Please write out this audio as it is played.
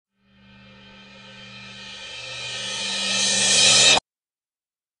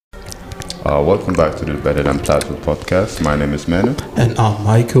Welcome back to the Better Than Plateau podcast. My name is Manu. And I'm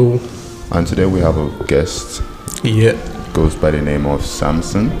Michael. And today we have a guest. Yeah. Goes by the name of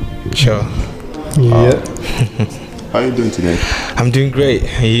Samson. Sure. Yeah. How are you doing today? I'm doing great.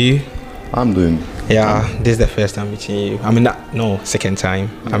 Are you? I'm doing. Yeah, this is the first time meeting you. I mean, second time.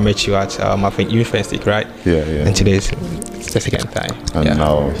 I met you at I think University, right? Yeah. And today's the second time. And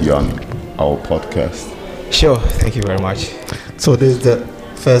now you're on our podcast. Sure. Thank you very much. So this is the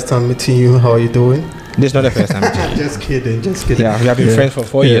first time meeting you. How are you doing? This is not the first time meeting you. Just kidding. Yeah, we have been friends for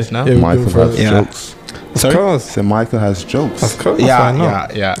 4 years now. Yeah, we've Michael been has friends. jokes. Sorry? Of course. So Michael has jokes. Of course. Yeah, why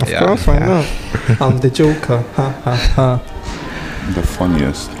not? yeah. Of course, why not? I'm the Joker. Ha ha ha. The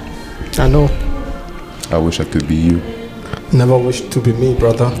funniest. I know. I wish I could be you. Never wish to be me,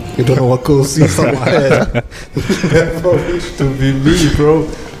 brother. You don't know what goes inside my head. Never wish to be me, bro.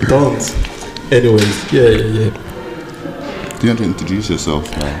 Don't. Anyways, yeah. Do you want to introduce yourself?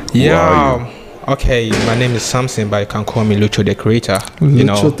 Yeah. Who are you? Okay, my name is Samson, but you can call me Lucho the Creator.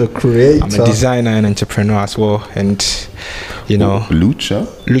 Lucho the Creator. I'm a designer and entrepreneur as well, and Lucha?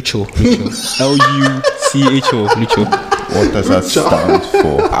 Lucho. Lucho, Lucho. What does that stand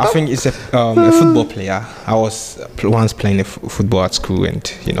for? I think it's a football player. I was once playing football at school, and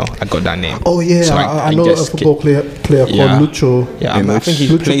I got that name. Oh yeah, So I know a football player Yeah. called Lucho. Yeah, I think he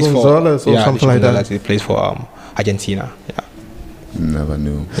Lucho plays Gonzalez for or something like that. He plays for Argentina. Yeah. Never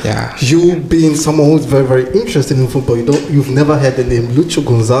knew. Yeah. You being someone who's very, very interested in football, you've never heard the name Lucho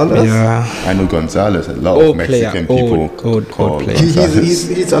Gonzalez? Yeah. I know Gonzalez. A lot Old of Mexican player, people old call player. Gonzalez.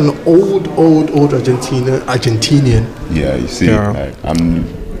 He's an old Argentinian. Yeah, you see, Yeah. like, I'm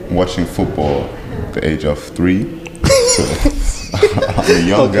watching football at the age of 3. So I'm a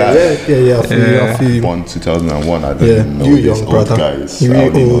young guy. Yeah. I feel you. Born 2001. I Yeah, didn't know you these young old brother. guys. You I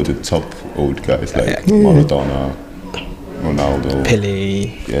only know old. the top old guys like Maradona, Ronaldo. Pele.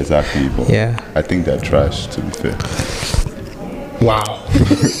 Yeah, exactly. But Yeah. I think they're trash, to be fair. Wow.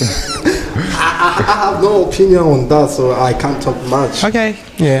 I have no opinion on that, so I can't talk much. Okay.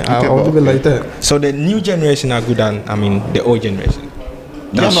 Yeah, I'll but do it like that. So the new generation are good than the old generation.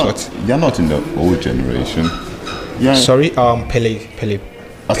 That's what. You're not in the old generation. Yeah. Sorry, Pele.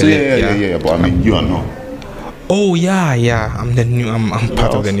 I say, yeah. But I mean, you are not. Oh yeah. I'm the new. I'm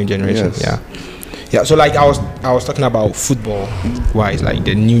part of the new generation. Yes. Yeah. So like I was talking about football wise, like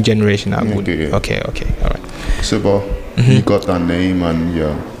the new generation are good. Okay, yeah. Okay. All right. So, but you got that name and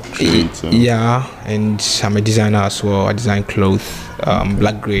you're creator. Yeah, and I'm a designer as well. I design clothes,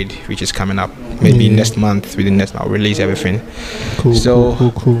 Black Grade, which is coming up maybe next month. Within next month, I'll release everything.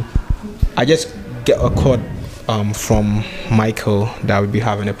 Cool. I just get a call from Michael that we'll be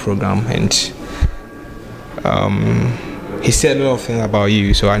having a program, and he said a lot of things about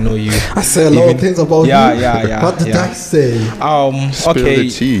you, so I know you. I said a lot of things about you. Yeah. What did I say? Spill Okay. the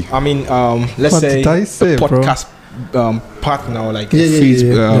tea. I mean, let's What say did I say, a bro? podcast partner, like Yeah.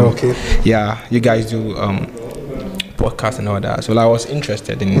 Facebook. Okay. Yeah, you guys do podcast and all that. So I was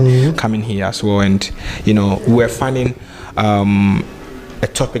interested in coming here as well, and we were finding a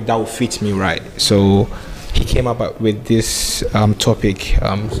topic that would fit me right. So he came up with this topic,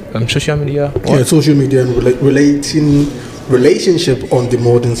 social media. Yeah, social media and relationship on the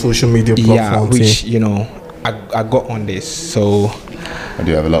modern social media platforms. Yeah, which I got on this. So Do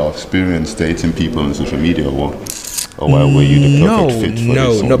you have a lot of experience dating people on social media, or what? Or why were you the perfect fit for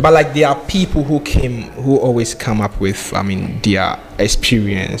this? No. But like there are people who always come up with, their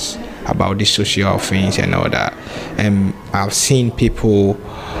experience about these social things and all that. And I've seen people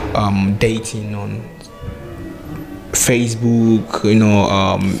dating on Facebook.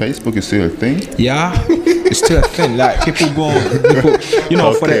 Facebook is still a thing. Yeah, it's still a thing. Like people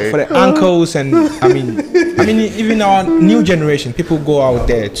for the uncles, and I mean even our new generation, people go out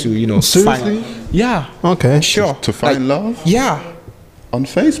there to Seriously? find. Yeah. Okay. Sure. To find love? Yeah. On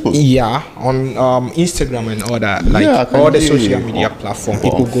Facebook? Yeah, on Instagram and all that, like Yeah, I can all the hear social you. media platform, But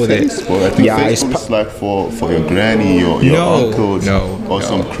people on go there. Facebook, I think Yeah, it's Facebook is like for your granny, your uncles, or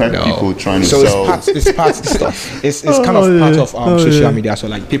some crack people trying to sell. it's kind of part of social media. So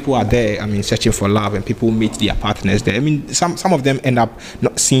like people are there, searching for love, and people meet their partners there. Some of them end up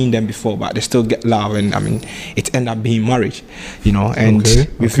not seeing them before, but they still get love, and it end up being marriage, and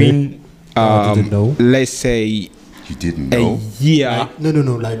within I didn't know. let's say You didn't know? a year. No.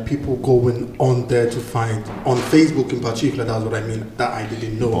 Like people going on there to find on Facebook in particular. That's what I mean. That I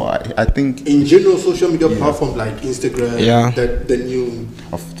didn't know. Well, I think, In general, social media platforms like Instagram, Yeah. the new.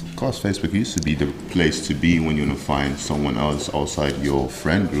 of course, Facebook used to be the place to be when you want to find someone else outside your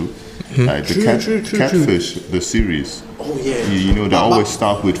friend group. Like the True. Catfish, the series. Oh yeah. They always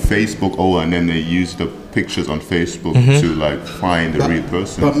start with Facebook, and then they use the pictures on Facebook to like find the real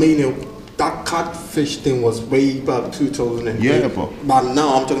person. But mainly, that catfish thing was way back 2008. Yeah, but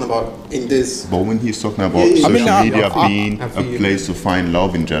now I'm talking about in this. But when he's talking about Yeah, social media I being a feel you. place to find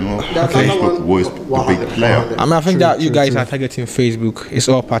love in general, That's Facebook one- was the big 100, player. 100. I mean, I think True, that you true, guys true. are targeting Facebook. It's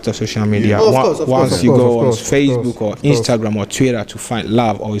all part of social media. Oh, of course, of Once course, you of go course, on of Facebook course, or of course. Instagram or Twitter to find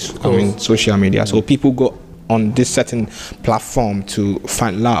love, or social media. So people go on this certain platform to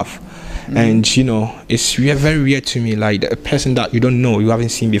find love. And it's very weird to me, like a person that you don't know, you haven't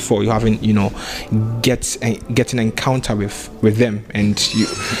seen before, you haven't get an encounter with them, and you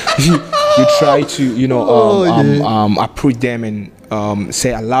try to approach them and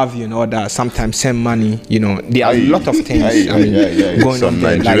say I love you and all that. Sometimes send money. There are a lot of things going Some on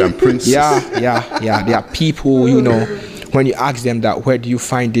there. Nigerian princes. Yeah. There are people, when you ask them that, where do you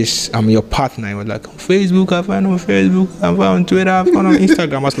find this your partner? I was like, on Facebook, I find on Facebook, I find on Twitter, I find on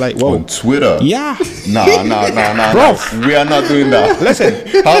Instagram. I was like, whoa. On Twitter? Yeah. Nah. Bro. We are not doing that.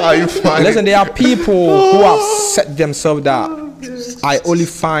 Listen. How are you finding? Listen, there are people who have set themselves that I only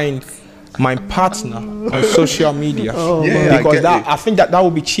find my partner on social media. Yeah, Because I I think that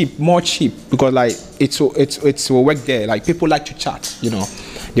would be more cheap, because like it's will work there. Like people like to chat,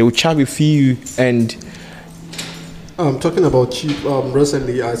 they will chat with you. And Talking about cheap,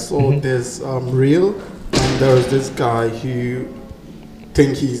 recently I saw this reel, and there was this guy who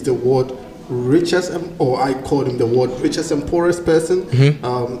think he's the world richest, or I called him the world richest and poorest person.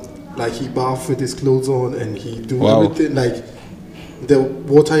 Like he bath with his clothes on, and he do everything. Like the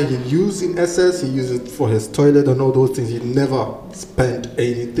water he used in excess, he used it for his toilet and all those things. He never spent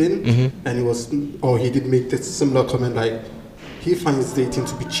anything, and he did make this similar comment, like he finds dating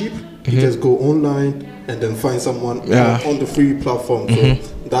to be cheap. He just go online and then find someone on the free platform. So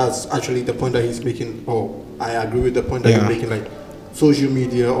that's actually the point that he's making. I agree with the point that you're making. Like social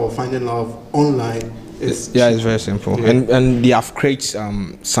media or finding love online is it's very simple. And they have created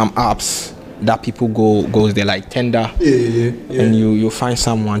some apps that people goes there, like Tinder. And you find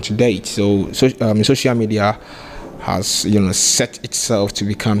someone to date. So social media has set itself to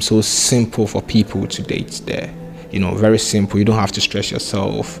become so simple for people to date there. Very simple. You don't have to stress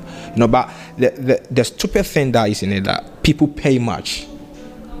yourself. But the stupid thing that is in it, that people pay much.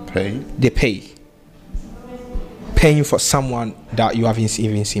 They paying for someone that you haven't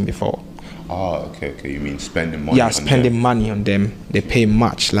even seen before. Okay. You mean spending money? Yeah, spending money on them. They pay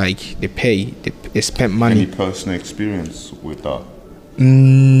much. Like they spend money. Any personal experience with that?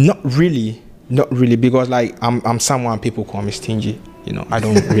 Not really, because like I'm someone people call me stingy. I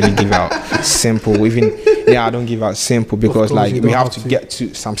don't really give out simple. I don't give out simple, because like we have to get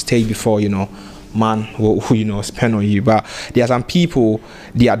to some stage before man who spend on you. But there are some people,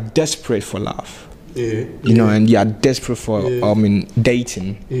 they are desperate for love. And they are desperate for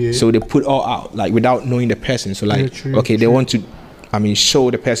dating. So they put all out, like without knowing the person. So like they want to show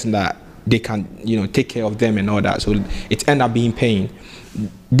the person that they can take care of them and all that. So it end up being pain.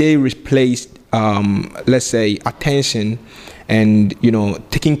 They replaced let's say attention and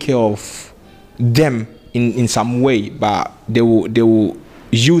taking care of them in some way, but they will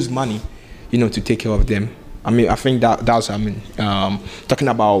use money to take care of them. I think that's talking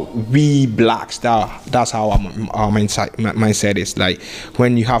about we blacks, that's how our mindset is. Like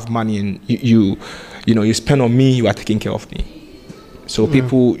when you have money and you spend on me, you are taking care of me. So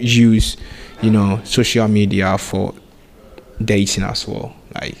people use social media for dating as well.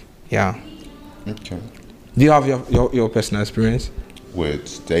 Like Okay. Do you have your personal experience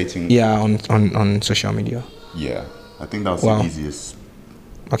with dating? Yeah, on social media. Yeah, I think that's the easiest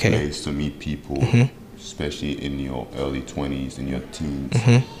place to meet people, especially in your early 20s, in your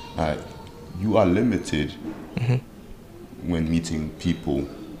teens. You are limited when meeting people.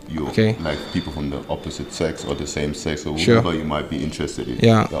 Like people from the opposite sex or the same sex, or whoever you might be interested in.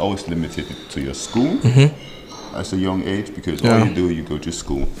 You're always limited to your school. At a young age, because all you do, you go to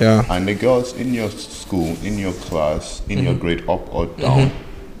school. And the girls in your school, in your class, in your grade up or down,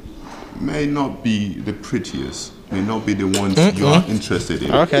 may not be the prettiest, may not be the ones you are interested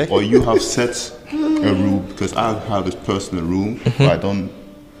in. Or you have set a rule, because I have this personal rule, but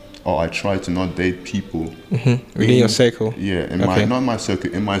I try to not date people within your circle. Not my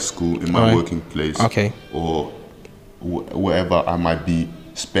circle, in my school, in my working place, or wherever I might be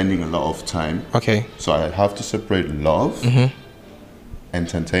spending a lot of time. So I have to separate love,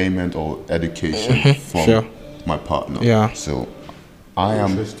 entertainment or education from my partner. So I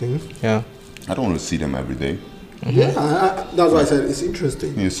am interesting. I don't want to see them every day. That's why I said it's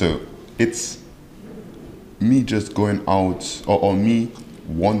interesting. So it's me just going out, or me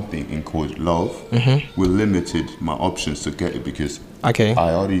wanting in quote love will limited my options to get it, because I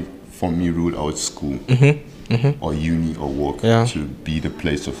already for me ruled out school. or uni or work to be the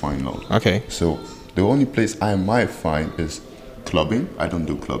place to find love. Okay. So the only place I might find is clubbing. I don't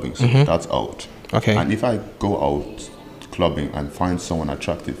do clubbing, so that's out. Okay. And if I go out clubbing and find someone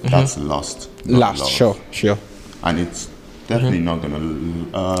attractive, that's lust. Lust, sure. And it's definitely not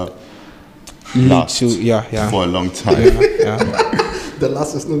gonna last for a long time. The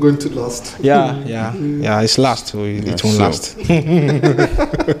last is not going to last. It's last, so it won't last.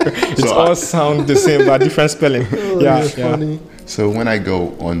 It all sound the same but different spelling. Funny. So when I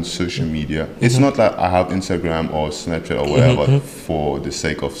go on social media, it's not like I have Instagram or Snapchat or whatever for the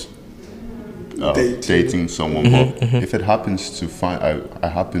sake of dating someone. But if it happens to I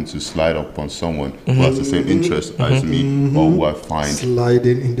happen to slide up on someone who has the same interest as me, or who I find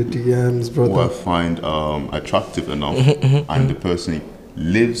sliding in the DMs, brother, who I find attractive enough, and the person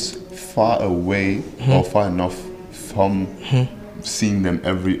lives far away or far enough from seeing them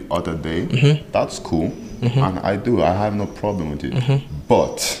every other day, that's cool. And I have no problem with it.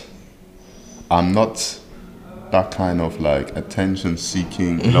 But I'm not that kind of like attention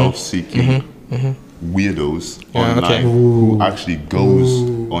seeking, love seeking weirdos online who actually goes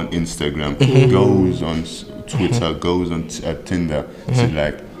on Instagram, goes on Twitter, goes on Tinder to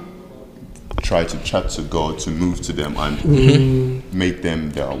like try to chat to God, to move to them and make them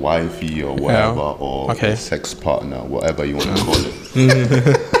their wifey or whatever, or their sex partner, whatever you want to call it.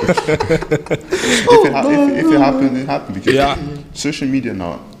 If it happens, it happens. Because social media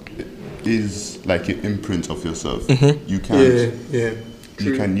now is like an imprint of yourself. You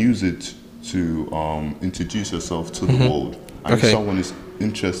can use it to introduce yourself to the world. And if someone is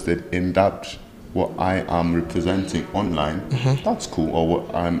interested in that, what I am representing online, that's cool.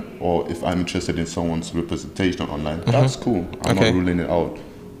 Or if I'm interested in someone's representation online, that's cool. I'm not ruling it out.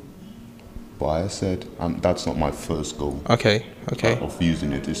 But I said that's not my first goal. Of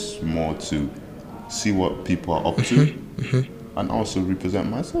using it. It's more to see what people are up to, and also represent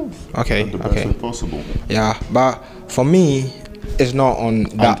myself. The best way possible. Yeah, but for me, it's not on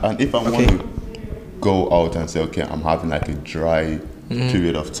that. And if I want to go out and say, okay, I'm having like a dry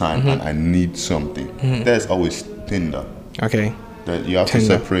period of time and I need something, there's always Tinder. That you have to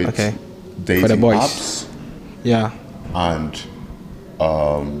separate dating for the boys. apps and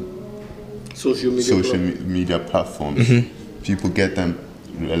social media platforms. People get them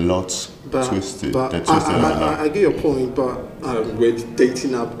a lot twisted. I get your point, but with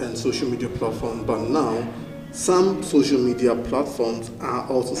dating app and social media platform, but now some social media platforms are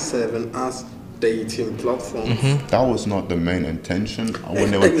also serving as dating platforms. That was not the main intention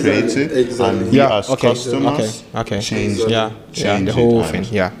when they were created. And we as customers changed the whole thing.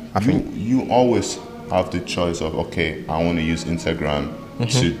 I think you always have the choice of, okay, I want to use Instagram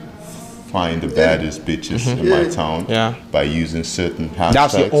to find the baddest bitches in my town by using certain hashtags.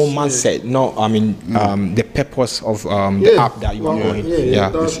 That's your own mindset. No, I mean the purpose of the app that you are going.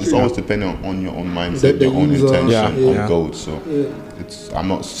 It's always depending on your own mindset, your own intention of goals. So I'm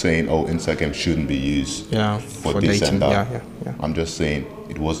not saying Instagram shouldn't be used for this dating, and that. I'm just saying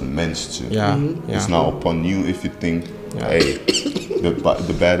it wasn't meant to. It's now upon you if you think, hey,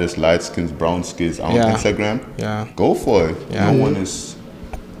 the baddest light skins, brown skins on Instagram, go for it. No one is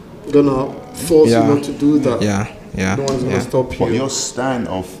gonna force you not to do that. No one's gonna stop you. But your stand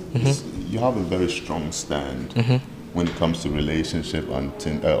of you have a very strong stand when it comes to relationship and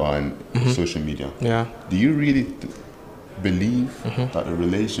social media. Do you really believe that a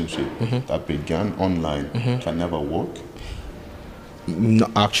relationship that began online can never work? No,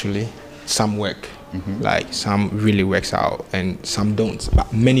 actually, some work. Like some really works out and some don't,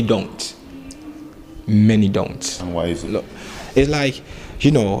 but many don't. And why is it? Look, it's like,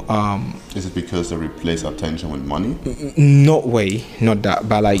 is it because they replace attention with money? Not that,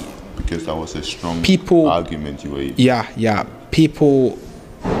 but like because that was a strong argument you were. People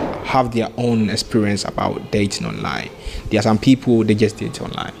have their own experience about dating online. There are some people, they just date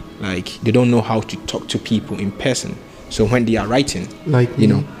online. Like they don't know how to talk to people in person. So when they are writing,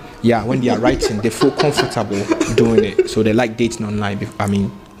 when they are writing, they feel comfortable doing it. So they like dating online. I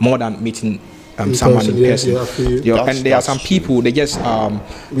mean, more than meeting someone in person. And there are some people, they just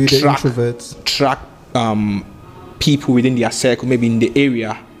track people within their circle, maybe in the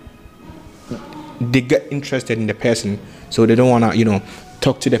area. They get interested in the person, so they don't want to,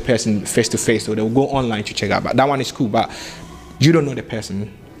 talk to the person face to face. So they'll go online to check out. But that one is cool. But you don't know the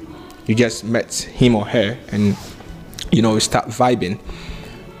person. You just met him or her, and start vibing.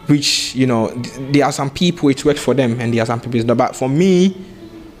 Which there are some people it works for them, and there are some people it's not. But for me,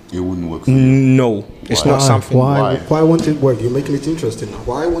 it wouldn't work for you. No, it's not something. Why won't it work? You're making it interesting.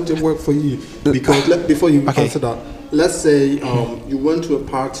 Why won't it work for you? Because before you answer that, let's say you went to a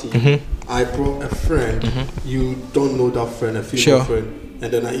party, I brought a friend, you don't know that friend, a female friend,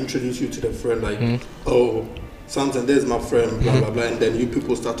 and then I introduce you to the friend, like, oh, Samson, there's my friend, blah, blah, blah, and then you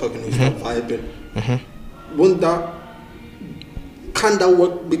people start talking, you start vibing. Can that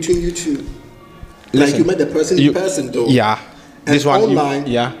work between you two? Like, you met the person in person, though. Yeah. And this one, online,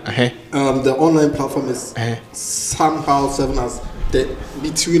 the online platform is somehow serving as the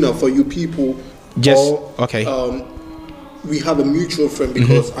betweener for you people. Just or, we have a mutual friend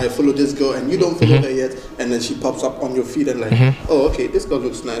because I follow this girl and you don't follow her yet, and then she pops up on your feed and like, oh, okay, this girl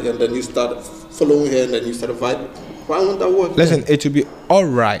looks nice, and then you start following her and then you start vibing. Why won't that work? Listen, it would be all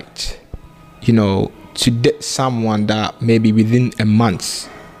right, you know, to date someone that maybe within a month,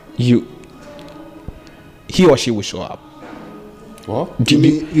 he or she will show up. What? You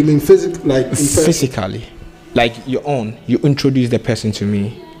mean physically, like physically, like you introduce the person to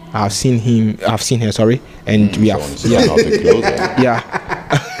me. I've seen her, sorry, and we have stay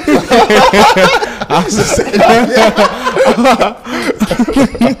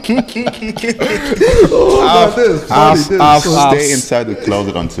inside the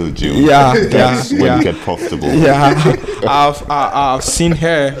closet until June. That's when you get profitable. I've seen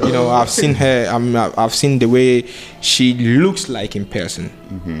her, you know, I've seen the way she looks like in person,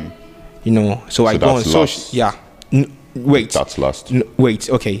 you know, so I go on social, wait, that's last. Wait,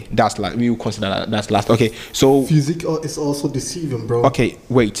 okay, that's last. We will consider that's last. Okay, so physique is also deceiving, bro. Okay,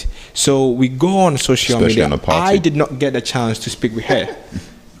 wait. So we go on social media. I did not get the chance to speak with her.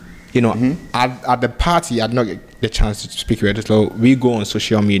 You know, at the party, I did not get the chance to speak with her. So we go on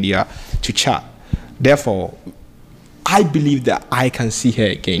social media to chat. Therefore, I believe that I can see her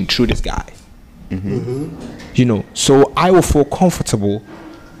again through this guy. You know, so I will feel comfortable,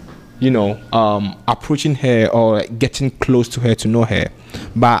 you know, approaching her or getting close to her to know her.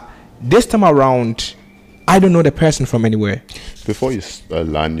 But this time around, I don't know the person from anywhere. Before you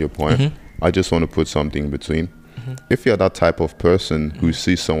land your point, I just want to put something in between. If you're that type of person who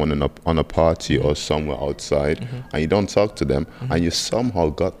sees someone on a party or somewhere outside and you don't talk to them and you somehow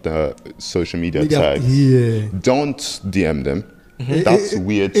got the social media tag, don't DM them. That's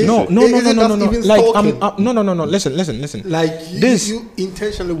weird. No. Like, no. Listen. Like you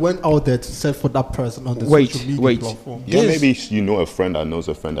intentionally went out there to search for that person on the social media platform. Yeah, maybe you know a friend that knows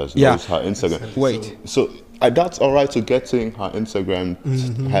a friend that knows her Instagram. So that's all right to getting her Instagram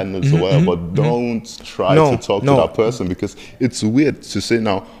handles or whatever, but don't try to talk to that person because it's weird to say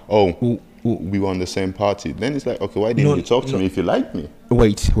now, oh, we were on the same party. Then it's like, okay, why didn't you talk to me if you like me?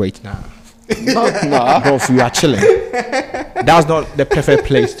 Wait, nah. Bro, if we are chilling, that's not the perfect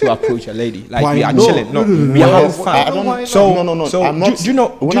place to approach a lady. Like, we are chilling. No, we are having fun. So I'm not. Do you know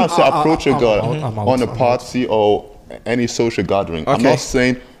when I say approach a girl on a party or any social gathering? I'm not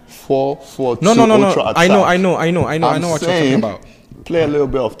saying for no. I know what you're talking about. Play a little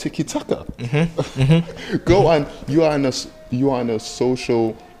bit of tiki taka. Go and you are in a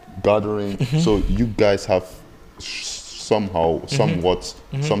social gathering, so you guys have somewhat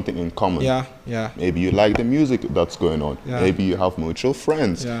something in common. Yeah. Maybe you like the music that's going on. Yeah. Maybe you have mutual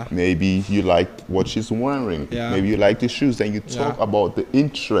friends. Yeah. Maybe you like what she's wearing. Yeah. Maybe you like the shoes. Then you talk about the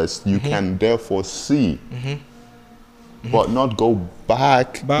interest you can therefore see, but not go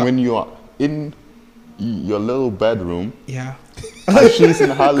back when you are in your little bedroom. Yeah. And she's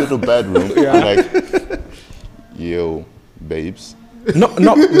in her little bedroom. Like, yo, babes. Nah,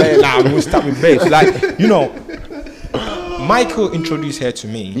 we'll start with babes. Like, you know, Michael introduced her to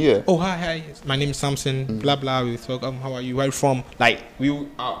me. Yeah. Oh, hi. My name is Samson. Blah blah. We talk. How are you? Where are you from? Like,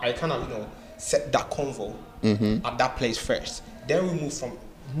 I kind of set that convo at that place first. Then we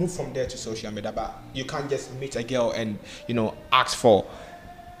move from there to social media. But you can't just meet a girl and ask for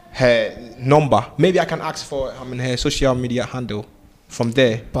her number. Maybe I can ask for her social media handle from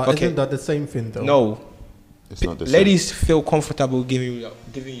there. But isn't that the same thing though? No. It's not the same. Ladies feel comfortable giving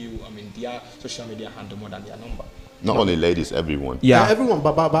you their social media handle more than their number. Not only ladies, everyone. Yeah, everyone.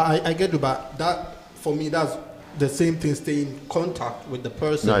 But I get it. But that for me, that's the same thing. Stay in contact with the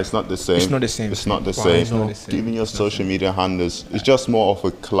person. No, it's not the same. It's not the same. It's not the same. Giving your social media handles, it's just more of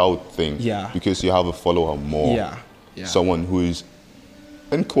a clout thing. Yeah. Because you have a follower more. Yeah. Someone who is,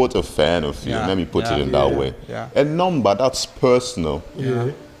 in quote, a fan of you. Let me put it in that way. Yeah. A number, that's personal.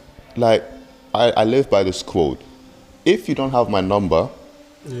 Yeah. Like, I live by this quote. If you don't have my number,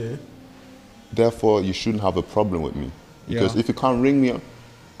 therefore you shouldn't have a problem with me. Because if you can't ring me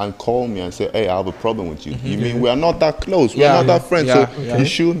and call me and say, hey, I have a problem with you, you mean we are not that close, we're not that friends, so you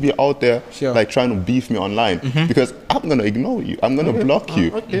shouldn't be out there like trying to beef me online, because I'm going to ignore you, I'm going to block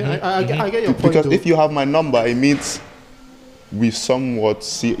you. Okay, I get your point. Because if you have my number, it means we somewhat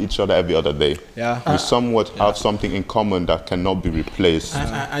see each other every other day. Yeah. We somewhat have something in common that cannot be replaced.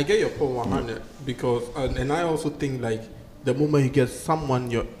 I get your point 100 because, and I also think like the moment you get someone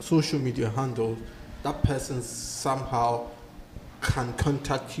your social media handle, that person somehow can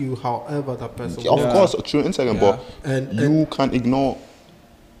contact you however that person Of wants. course, through Instagram, but And you can ignore.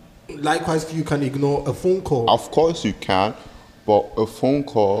 likewise, you can ignore a phone call. Of course, you can, but a phone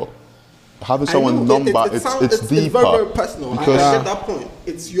call, having I someone's know, number, it's deeper. very, very personal. Because I get that point.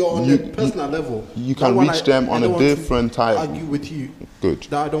 It's your on a personal level. you can That one reach them on don't a want to different type. Argue with you. Good.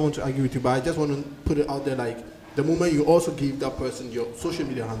 That I don't want to argue with you, but I just want to put it out there. Like the moment you also give that person your social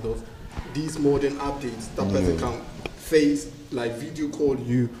media handles, these modern updates, that person can face like video call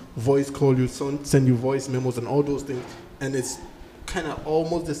you, voice call you, send you voice memos and all those things, and it's kind of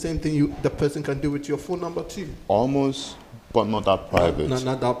almost the same thing the person can do with your phone number too. Almost, but not that private.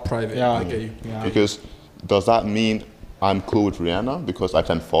 Not that private. Yeah. I get you. Yeah. Because does that mean I'm cool with Rihanna because I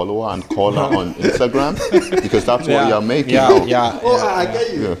can follow her and call her on Instagram? Because that's what you're making out. I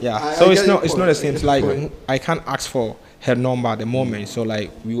get you. Yeah. I So it's get not your the same. It's like point. I can't ask for her number at the moment. So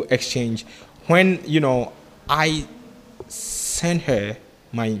like we will exchange when I send her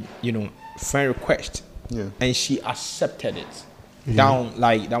my friend request and she accepted it. Down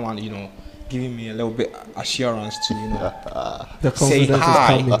like that one, giving me a little bit assurance to The say confidence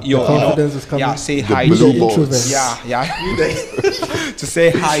hi. is coming. The confidence is coming. Yeah, say The hi blue to balls. introverts. Yeah. To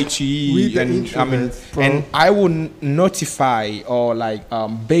say hi to you, We the and introverts, bro. and I will notify or like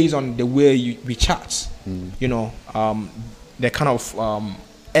based on the way we chat, the kind of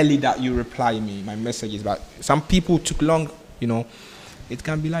early that you reply me my messages. But some people took long, it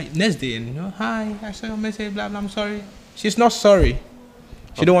can be like next day and hi, I saw your message, blah blah. I'm sorry. She's not sorry.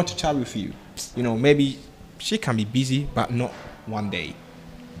 She don't want to chat with you. Maybe she can be busy, but not one day.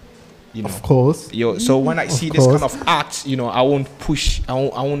 Of course. So when I see this kind of act, I won't push. I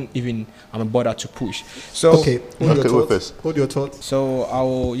won't even. I'm bothered to push. So Okay. Hold your thoughts. So I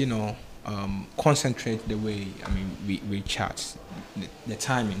will, concentrate the way we chat, the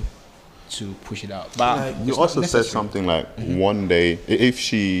timing to push it out. But You also said something like one day, if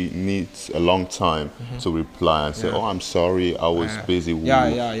she needs a long time to reply and say, "Oh, I'm sorry, I was busy."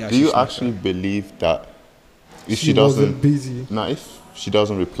 Yeah. Do you actually believe that if she wasn't doesn't busy. Now, if she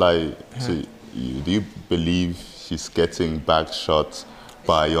doesn't reply to you, do you believe she's getting back shots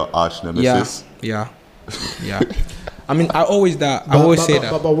by your arch nemesis? Yeah. I always say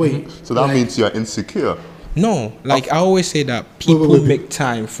that. But wait. So that means you're insecure. No, I always say that people wait. make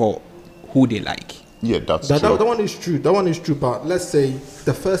time for who they like. Yeah, that's That true. one is true. That one is true. But let's say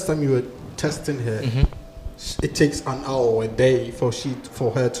the first time you were testing her, it takes an hour or a day for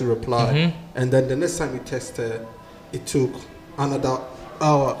her to reply, and then the next time you test her, it took another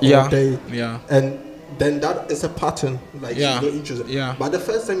hour or a day. Yeah. And then that is a pattern. Like she's not interested. Yeah. But the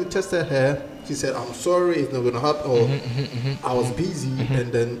first time you tested her, she said, "I'm sorry, it's not gonna happen," or "I was busy,"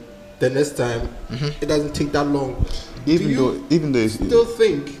 and then the next time it doesn't take that long. Even though Still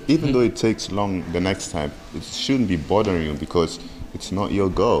think even though it takes long the next time, it shouldn't be bothering you because it's not your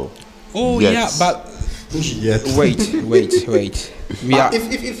goal. Oh Yes. yeah, but yet. wait. We are.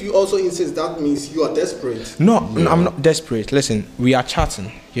 If you also insist, that means you are desperate. No, I'm not desperate. Listen, we are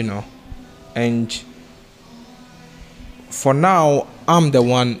chatting, and for now, I'm the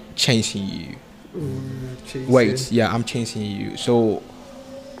one chasing you. Wait, yeah, I'm chasing you. So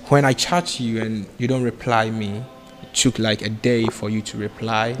when I chat you and you don't reply me, it took like a day for you to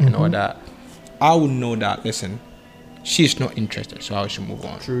reply and all that. I would know that. Listen, she's not interested, so I should move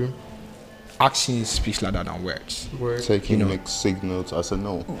on. True. Actions speaks louder than words. Word. Taking mixed signals as a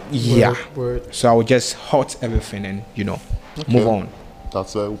no. Yeah. Word. So I would just halt everything and move on.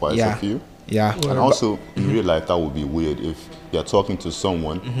 That's wise Yeah. of you. Yeah. And also, in real life, that would be weird if you're talking to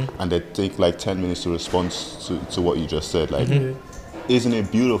someone and they take like 10 minutes to respond to what you just said. Like, isn't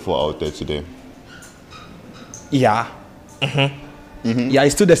it beautiful out there today? Yeah. Yeah,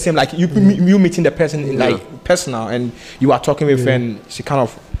 it's still the same. Like you meeting the person in like personal, and you are talking with her, and she kind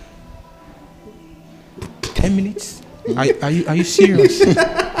of 10 minutes. Are you serious?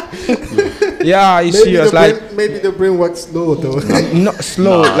 Yeah, are you serious? Maybe the brain works slow though. Not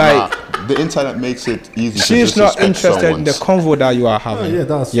slow. The internet makes it easy. She's to not disrespect interested in the convo that you are having.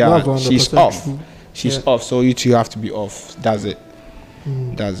 that's she's 100% off. true. She's off. So you two have to be off. That's it.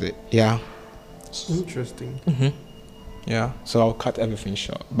 That's it. Yeah. Interesting. Yeah. So I'll cut everything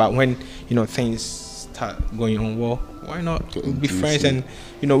short. But when things start going on, well, why not be friends? And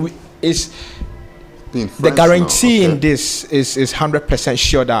it's being the friends guarantee now, in this is 100%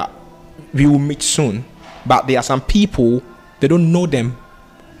 sure that we will meet soon. But there are some people, they don't know them.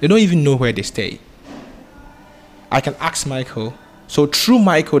 They don't even know where they stay. I can ask Michael. So through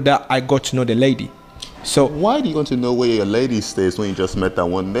Michael, that I got to know the lady. So why do you want to know where your lady stays when you just met her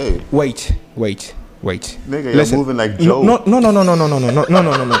one day? Wait. Nigga, you're moving like Joe. No.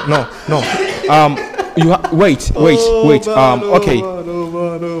 Wait. Okay.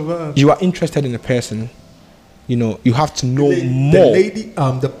 You are interested in a person. You know, you have to know more. The lady,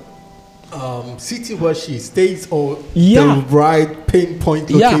 the city where she stays, or the right pinpoint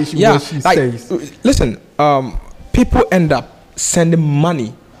location where she stays. Listen, people end up sending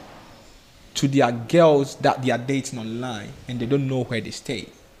money to their girls that they are dating online, and they don't know where they stay.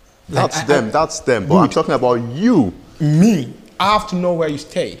 That's them. But I'm talking about you. Me, I have to know where you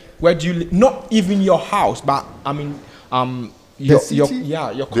stay. Where do you live? Not even your house, but I mean,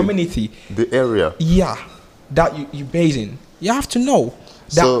 your community, the area. Yeah, that you base in. You have to know.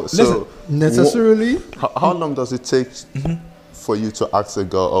 That, so necessarily. How long does it take for you to ask a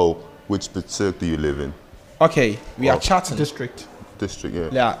girl, oh, which district do you live in? Okay, we are chatting. District, yeah.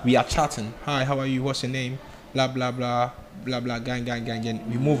 Yeah, we are chatting. Hi, how are you? What's your name? Blah blah blah blah blah. Gang.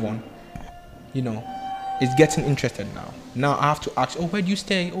 We move on. You know, it's getting interested now. Now I have to ask, oh, where do you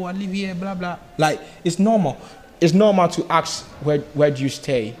stay? Oh, I live here. Blah blah. Like it's normal. It's normal to ask where do you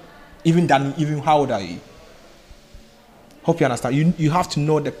stay, even how old are you? Hope you understand. You have to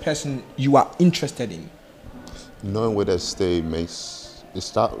know the person you are interested in. Knowing where they stay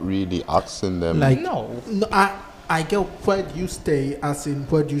is that really asking them? Like no, I get where do you stay, as in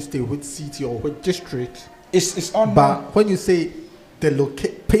where do you stay, which city or which district. It's on. But when you say the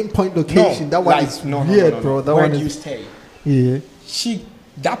pinpoint location, that one is weird, bro. That where one do you stay? Yeah.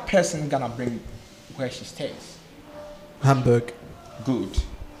 That person gonna bring where she stays. Hamburg. Good.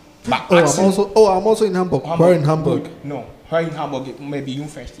 But I'm also in Hamburg. Where in Hamburg? Good. No, where in Hamburg? Maybe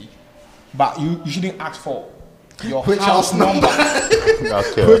University. But you shouldn't ask for your which house number.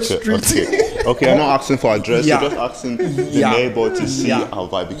 Okay, I'm not asking for address. You're just asking the neighbor to see our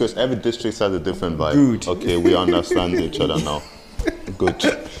vibe, because every district has a different vibe. Good. Okay, we understand each other now. Good.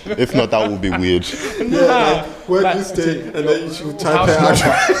 If not, that would be weird. Where do you stay? And then you should type her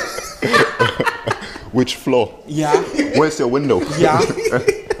address. Which floor? Yeah. Where's your window? Yeah.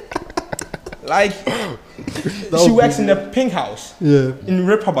 Like she works in the pink house. Yeah. In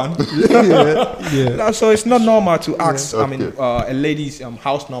Reeperbahn. Yeah. So it's not normal to ask. I mean, a lady's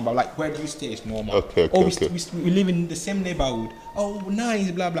house number. Like, where do you stay? Is normal. Okay. We live in the same neighborhood. Oh,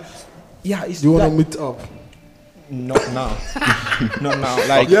 nice. Blah blah. Yeah. It's. Do you want to meet up? Not now. Not now.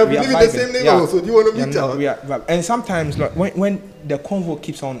 Like we live in the same neighborhood. So do you want to meet up? And sometimes, like when the convo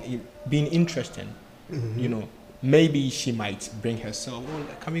keeps on being interesting, you know. Maybe she might bring herself. Oh,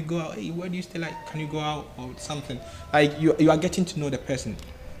 can we go out? Hey, where do you stay? Like, can you go out or something? Like you are getting to know the person,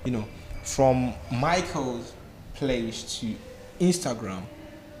 you know, from Michael's place to Instagram,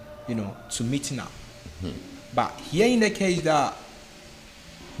 you know, to meeting up. But here in the case that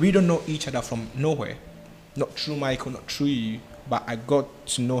we don't know each other from nowhere, not through Michael, not through you, but I got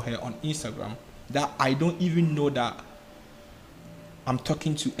to know her on Instagram. That I don't even know that I'm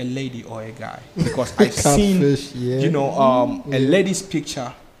talking to a lady or a guy, because I've seen, you know, a lady's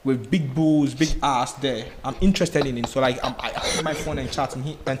picture with big boobs, big ass there. I'm interested in it, so like I have my phone and chatting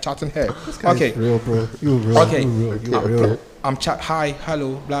her. Okay, real, bro. You real. Okay, you real. I'm hi,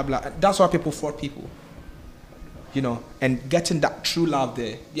 hello, blah blah. That's why people fraud people, you know, and getting that true love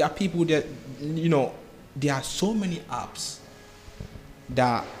there. There are people that, you know, there are so many apps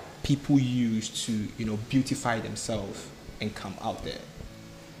that people use to, you know, beautify themselves and come out there.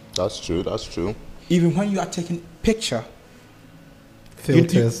 That's true. Even when you are taking picture,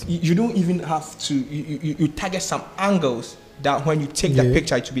 filters, you don't even have to. You target some angles that when you take the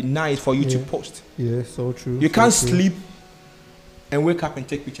picture, it will be nice for you to post. Yeah, so true. You can't sleep and wake up and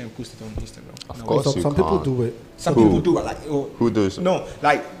take picture and post it on Instagram. Of course, some people do it. Some people do it. Like who does? No,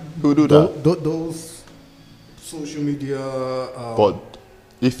 like who do that? Those social media. But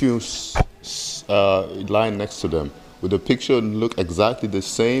if you lie next to them, would the picture look exactly the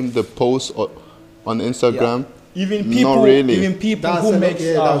same? The post on Instagram, even people, not really. Even people who makes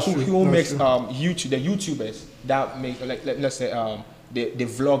YouTube, the YouTubers that make, like, let's say they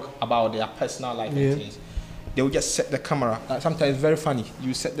vlog about their personal life and things. They will just set the camera. Sometimes very funny.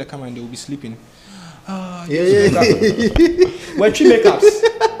 You set the camera and they will be sleeping. Wear 3 makeups.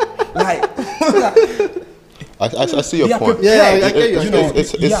 Like. I see your point.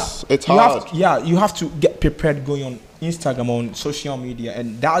 It's hard. You have to get prepared going on Instagram, on social media,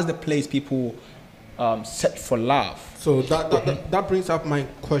 and that's the place people set for love. So that brings up my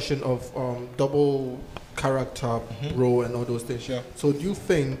question of double character, role, and all those things. Sure. So do you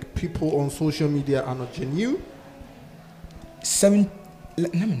think people on social media are not genuine?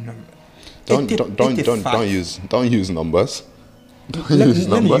 Don't use numbers.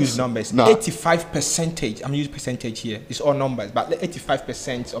 Let me use numbers. 85%. I'm using percentage here. It's all numbers, but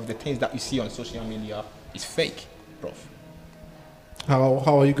 85% of the things that you see on social media is fake, prof.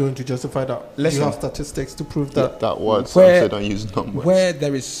 How are you going to justify that? Listen, you have statistics to prove that. That word said don't use numbers. Where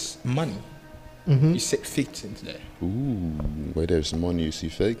there is money, you see fake things there. Ooh, where there's money, you see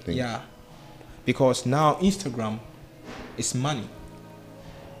fake things. Yeah, because now Instagram is money.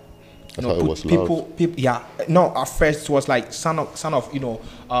 I thought it was love. People, yeah. No, at first it was like son of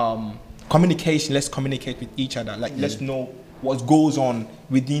communication. Let's communicate with each other. Like let's know what goes on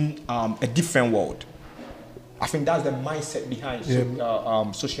within a different world. I think that's the mindset behind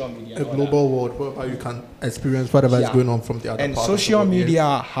social media. A global world where you can experience whatever is going on from the other. And part social of the world.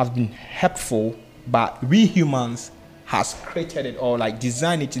 media have been helpful, but we humans has created it or like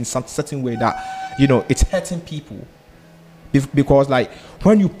designed it in some certain way that it's hurting people. Because like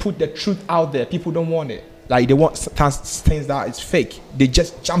when you put the truth out there, people don't want it. Like they want things that is fake. They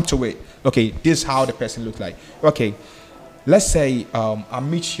just jump to it. Okay, this is how the person looks like. Okay, let's say I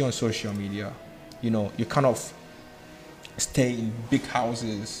meet you on social media. You kind of stay in big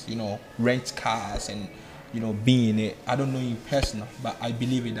houses, rent cars and be in it. I don't know you in person, but I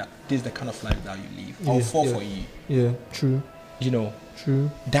believe in that this is the kind of life that you live. I'll fall for you. Yeah, true. True.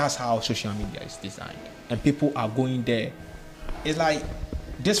 That's how social media is designed. And people are going there. It's like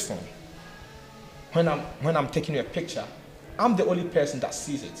this phone. When I'm taking you a picture, I'm the only person that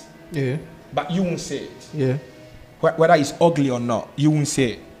sees it. Yeah. But you won't see it. Yeah. Whether it's ugly or not, you won't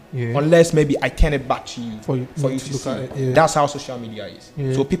see it. Yeah. Unless maybe I turn it back to you for you to see it. Yeah. That's how social media is.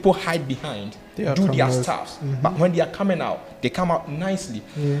 Yeah. So people hide behind, do their stuff. Mm-hmm. But when they are coming out, they come out nicely.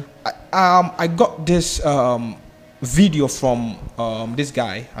 Yeah. I got this video from this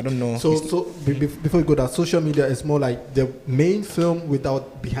guy. I don't know. So before you go, that social media is more like the main film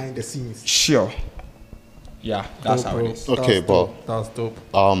without behind the scenes. Sure. Yeah, that's how it is. Okay, but that's dope.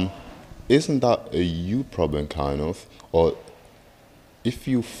 Isn't that a you problem kind of? Or if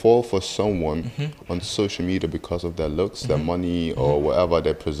you fall for someone on social media because of their looks, their money, or whatever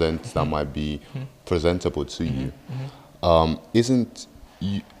they present that might be presentable to you, aren't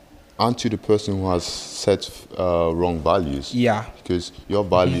you the person who has set wrong values? Yeah. Because your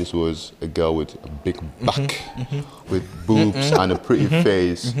values was a girl with a big back, with boobs and a pretty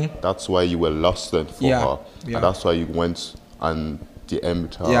face. That's why you were lusted for her. Yeah. And that's why you went and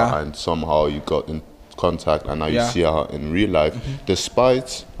DM'd her and somehow you got in contact and now you see her in real life.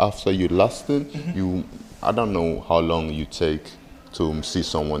 Despite after you lusted, I don't know how long you take to see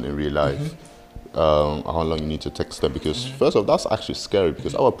someone in real life. How long you need to text them, because first of all, that's actually scary,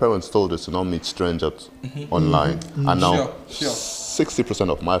 because our parents told us to not meet strangers online, and now 60%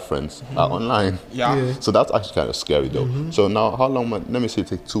 of my friends are online. So that's actually kind of scary though. So now how long, let me say it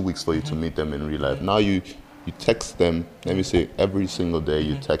takes 2 weeks for you to meet them in real life. Now you text them, let me say every single day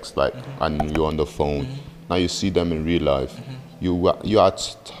you text and you're on the phone. Now you see them in real life. You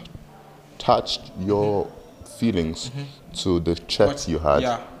attached your feelings to the chat you had.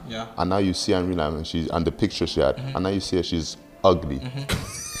 And now you see her in real life and the picture she had, and now you see her, she's ugly.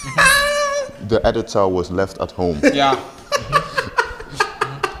 The editor was left at home.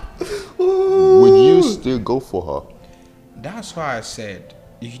 Would you still go for her? That's why I said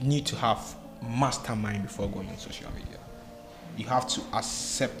you need to have mastermind before going on social media. You have to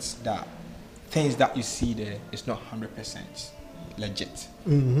accept that things that you see there is not 100% legit.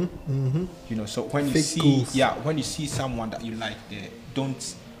 So when you see when you see someone that you like there,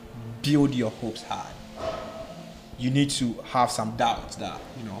 don't build your hopes high. You need to have some doubts that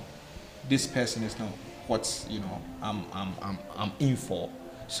this person is not what I'm in for.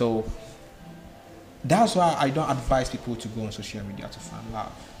 So that's why I don't advise people to go on social media to find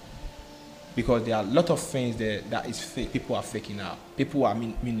love, because there are a lot of things there that is fake. People are faking out. People are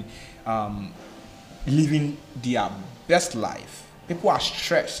living their best life. People are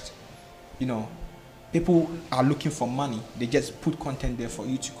stressed. People are looking for money. They just put content there for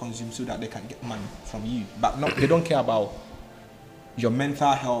you to consume so that they can get money from you. But they don't care about your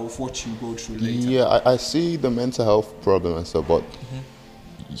mental health, what you go through later. Yeah, I see the mental health problem and stuff, but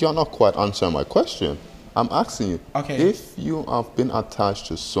you're not quite answering my question. I'm asking you, if you have been attached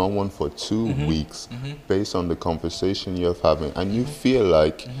to someone for 2 weeks based on the conversation you're having, and you feel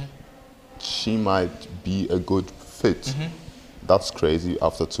like she might be a good fit, that's crazy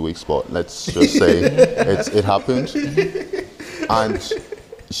after 2 weeks, but let's just say it happened, and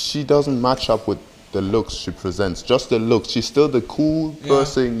she doesn't match up with the looks she presents, just the looks. She's still the cool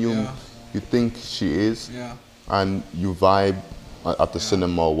person you think she is, and you vibe at the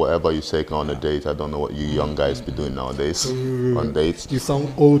cinema or wherever you take on a date. I don't know what you young guys be doing nowadays on dates. You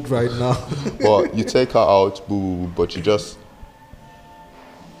sound old right now. But you take her out, boo, but you just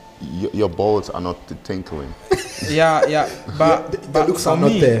your balls are not tinkling. Yeah, but the looks for are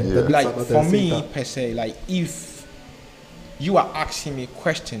not me, there. Yeah. The looks like are not for there. me per se, like if you are asking me a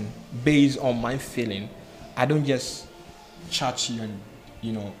question based on my feeling, I don't just chat you and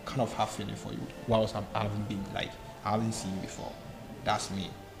kind of have feeling for you whilst I haven't been like I haven't seen you before. That's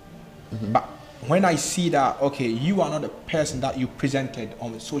me. Mm-hmm. But when I see that okay, you are not the person that you presented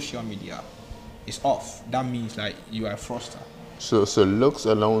on social media, it's off. That means like you are a fraudster. So looks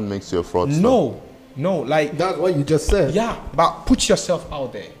alone makes you a fraudster. No, like That's what you just said. yeah, but put yourself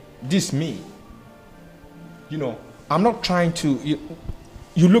out there. This me. I'm not trying to.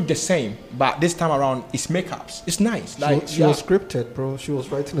 You look the same, but this time around it's makeups. It's nice. Like She was scripted, bro. She was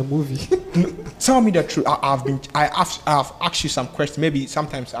writing a movie. Tell me the truth. I've asked you some questions. Maybe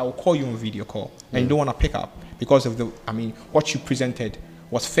sometimes I will call you on video call and you don't want to pick up because of what you presented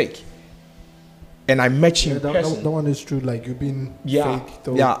was fake. And I met you in person. That one is true. Like you've been fake.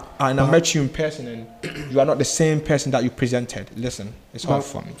 Though. Yeah, and I met you in person, and you are not the same person that you presented. Listen, it's all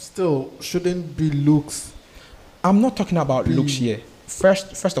fun. Still, shouldn't be looks. I'm not talking about looks here.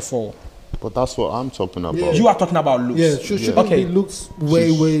 First of all, But that's what I'm talking about. Yeah. you are talking about looks. Yeah, shouldn't be looks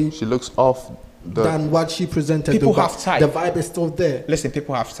way She looks off than what she presented. People the, have type. The vibe is still there. Listen,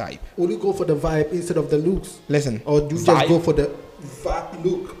 people have type. Will you go for the vibe instead of the looks? Listen, Or do you just go for the vibe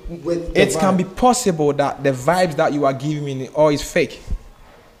look with the it vibe? can be possible that the vibes that you are giving me all is fake.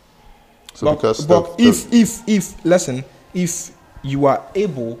 So But because if you are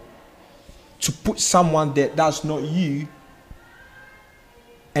able to put someone there that's not you,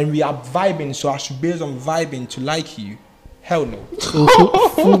 and we are vibing, so I should base on vibing to like you, hell no. So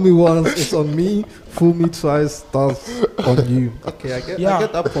fool me once, it's on me. Fool me twice, that's on you. Okay, I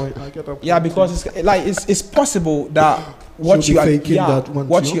get that point. Yeah, because it's possible that what She'll you be are faking that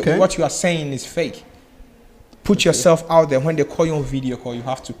one too, what you are saying is fake. Put yourself out there. When they call you on video call, you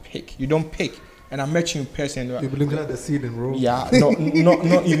have to pick. You don't pick. And I met you in person. You'll be looking at the ceiling, bro. Yeah,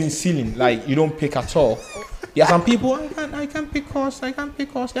 not even ceiling. Like you don't pick at all. Yeah, some people I can pick calls.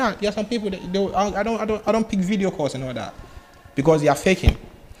 Yeah, some people I don't pick video calls and all that because they are faking.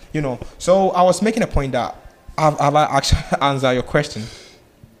 So I was making a point that have I actually answered your question?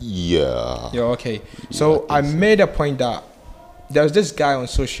 yeah. Yeah, okay. So I made a point that there's this guy on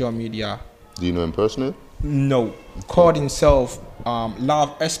social media. Do you know him personally? No, called himself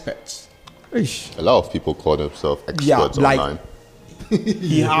Love Experts. Ish. A lot of people call themselves experts online.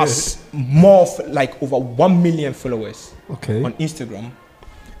 He has more like over 1 million followers Okay. on Instagram,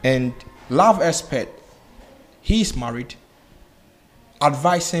 and Love Expert, he's married,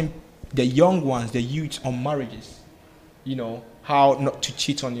 advising the young ones, the youth on marriages, how not to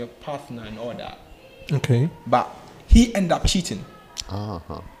cheat on your partner and all that. Okay. But he ended up cheating.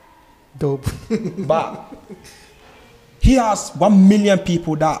 Dope. But he has 1 million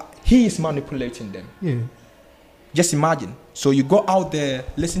people that he is manipulating them. Yeah. Just imagine. So you go out there,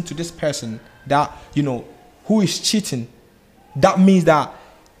 listen to this person that, who is cheating. That means that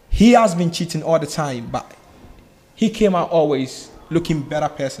he has been cheating all the time, but he came out always looking better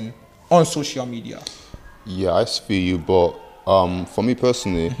person on social media. Yeah, I feel you, but for me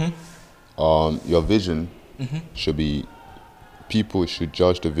personally, your vision should be, people should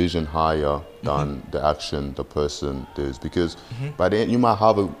judge the vision higher than the action the person does, because by the end you might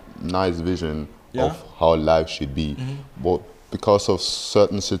have a nice vision of how life should be, but because of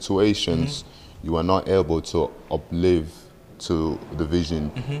certain situations you are not able to uplive to the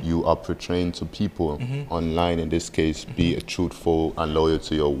vision you are portraying to people online. In this case, be truthful and loyal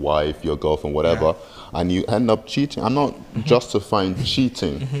to your wife, your girlfriend, whatever, and you end up cheating. I'm not justifying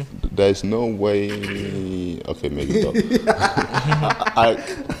cheating. There's no way. Okay, maybe not.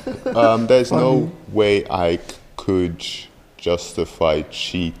 There's no way I could justify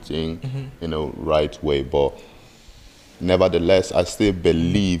cheating in a right way, but nevertheless, I still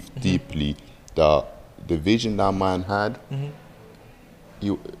believe deeply that the vision that man had,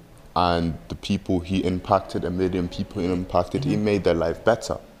 and the people he impacted, 1 million people he impacted, he made their life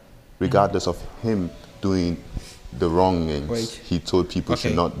better, regardless of him doing the wrongings he told people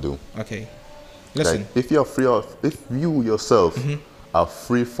should not do. Okay. Listen. Like, if you yourself are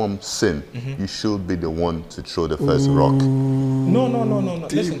free from sin, you should be the one to throw the first rock. No.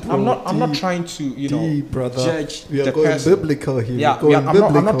 Listen, I'm not trying to, judge We are the going person. biblical here. Yeah,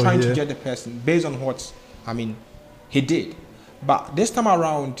 I'm not trying to judge the person based on what he did. But this time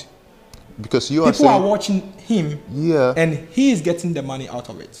around, because people are watching him, and he is getting the money out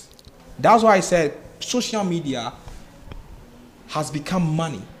of it. That's why I said social media has become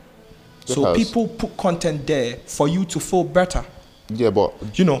money. It So has. people put content there for you to feel better. Yeah, but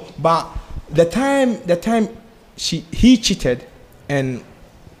You know, but the time he cheated and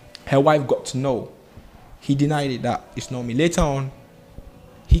her wife got to know, he denied it, that it's not me. Later on,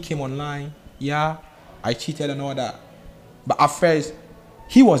 he came online, yeah, I cheated and all that. But at first,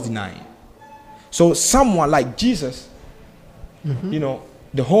 he was denying. So someone like Jesus, you know,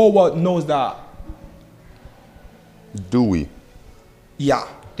 the whole world knows that, do we? yeah.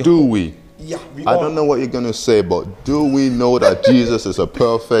 Do we? Yeah, we I all- don't know what you're gonna say, but do we know that Jesus is a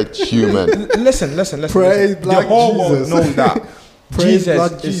perfect human? Listen. Praise The Black whole world Jesus. knows that Praise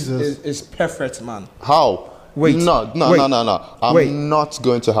Black Jesus Jesus. is perfect, man. How? Wait, No. wait, I'm wait. not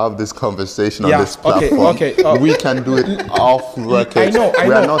going to have this conversation Yeah, on this okay, platform. okay, We can do it off record. I know,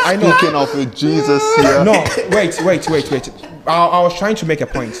 We are not I know. speaking of a Jesus here. No, wait. I was trying to make a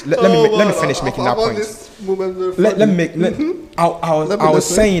point. Let me finish making that point. Let me make. I was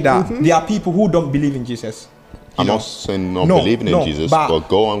listen. saying that there are people who don't believe in Jesus. I'm not saying not believing in Jesus, but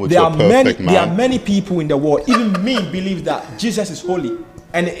go on with there your are perfect many, There are man. many people in the world, even me, believe that Jesus is holy,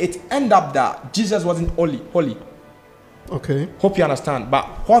 and it end up that Jesus wasn't holy. Okay. Hope you understand. But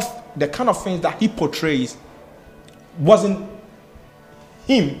what the kind of things that he portrays wasn't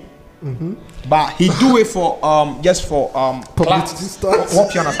him. But he do it for just for Publicity class. stunts.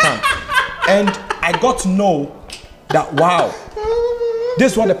 Hope you understand. And I got to know that, wow,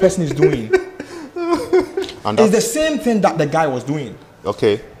 this is what the person is doing. And It's that's, the same thing that the guy was doing.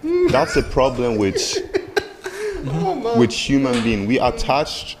 okay, that's the problem with human being. We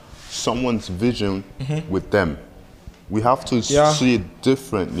attach someone's vision with them. We have to Yeah. see it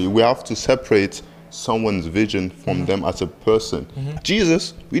differently. We have to separate someone's vision from them as a person.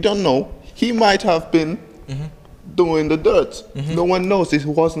 Jesus, we don't know. He might have been doing the dirt. No one knows. It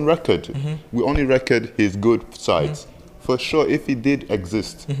wasn't record. We only record his good sides. For sure, if he did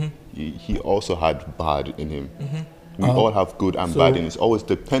exist, he also had bad in him. We all have good and bad in it. It's always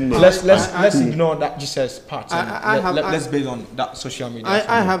depending. Let's ignore that Jesus part. Let's base on that social media.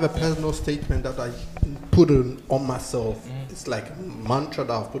 I have a personal statement that I put on myself. It's like a mantra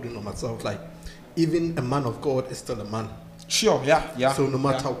that I've put on myself. Like, even a man of God is still a man. Sure, yeah. So no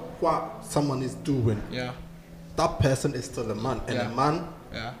matter what someone is doing, Yeah. that person is still a man, and Yeah. a man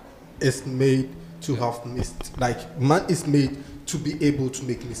Yeah. is made to have missed. Like, man is made to be able to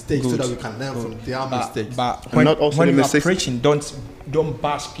make mistakes so that we can learn from their mistakes. But And when, not also when the you are mistakes- preaching, don't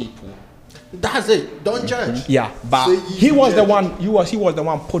bash people. That's it. Don't judge. Yeah, but Say he was the judge. one. He was the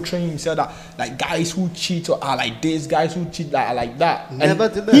one portraying himself that like guys who cheat are like this, guys who cheat are like that. And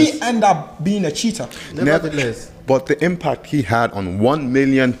Nevertheless. he ended up being a cheater. Nevertheless, But the impact he had on 1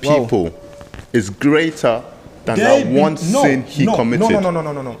 million Wow. people is greater than that one sin he committed.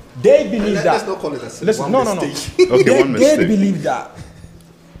 No. They believe that. let's not call it a sin. Listen, One no. mistake. Okay, one They mistake. believe that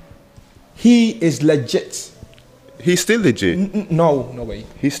he is legit. He's still legit. No way.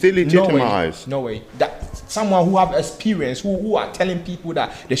 He's still legit No in way. my eyes. No way. That someone who have experience, who are telling people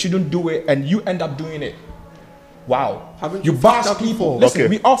that they shouldn't do it, and you end up doing it. Wow. Haven't you you bash fucked up people. before? Listen, Okay.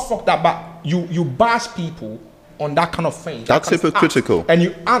 we all fucked up, but you bash people on that kind of thing. that That's kind of act. hypocritical. And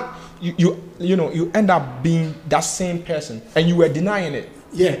you end up being that same person, and you were denying it.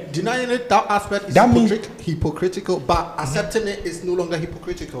 Yeah, denying it, that aspect is That means- hypocritical, but accepting it is no longer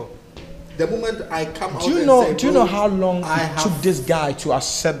hypocritical. The moment I come out Do you and know? say, Do you "Bro, know how long I it took this guy to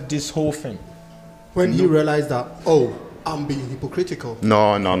accept this whole thing? when he realized that, oh, I'm being hypocritical.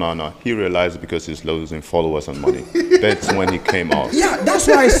 No. He realized because he's losing followers and money. That's when he came out. Yeah, that's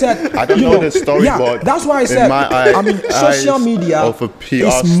why I said. I don't you know the story, yeah, but that's why I in said. my eyes, I mean, social media of a PR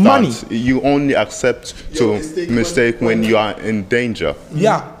is stunt, money. you only accept Your to mistake mistake when you are in danger.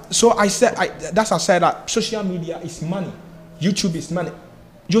 Yeah. So I said. I said that social media is money. YouTube is money.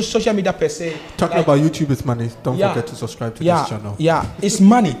 Just social media per se. Talking like, about YouTube is money. Don't yeah, forget to subscribe to yeah, this channel. Yeah, it's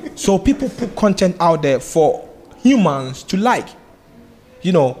money. So people put content out there for humans to like.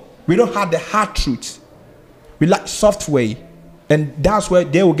 You know, we don't have the hard truth. We like software, and that's where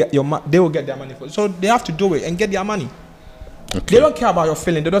they will get they will get their money for. So they have to do it and get their money. Okay. They don't care about your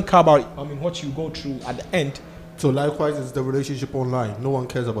feeling. They don't care about what you go through at the end. So likewise, is the relationship online. No one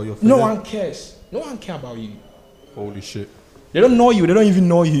cares about your No feelings. one cares. No one cares about you. Holy shit. They don't know you. They don't even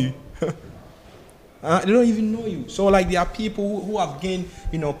know you. They don't even know you. So like there are people who have gained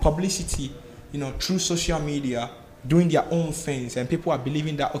publicity through social media, doing their own things, and people are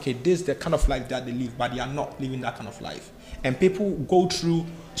believing that okay, this is the kind of life that they live, but they are not living that kind of life. And people go through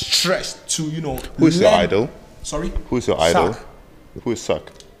stress to Who is your learn- idol? Sorry. Who is your idol? Sark. Who is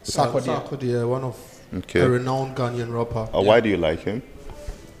Sark? Sarkodie. Sarkodie, one of Okay. a renowned Ghanaian rapper. Why do you like him?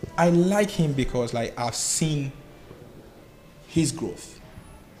 I like him because like I've seen his growth,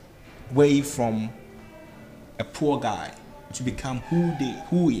 way from a poor guy to become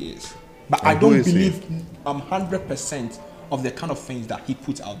who he is. But I don't believe 100% of the kind of things that he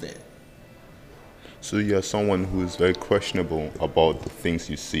puts out there. So you're someone who is very questionable about the things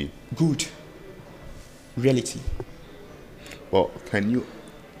you see. Good. Reality. Well,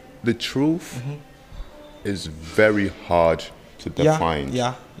 the truth is very hard to define.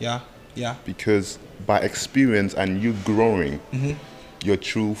 Yeah. Because by experience and you growing, your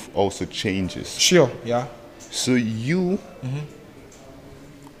truth also changes. Sure, yeah. So you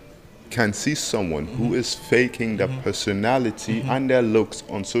can see someone who is faking their personality and their looks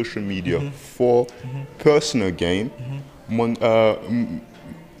on social media for personal gain,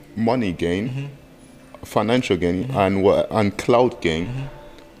 money gain, financial gain, and clout gain.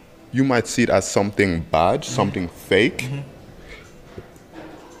 You might see it as something bad, something fake,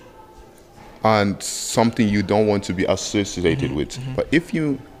 and something you don't want to be associated with. But if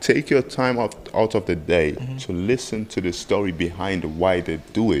you take your time out of the day to listen to the story behind why they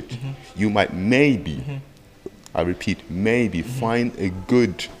do it, you might maybe, I repeat, maybe find a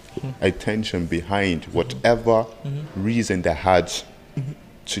good attention behind whatever reason they had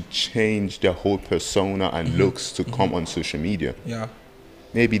to change their whole persona and looks to come on social media. Yeah.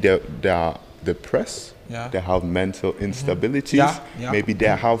 Maybe they are depressed. Yeah. They have mental instabilities. Yeah. Maybe they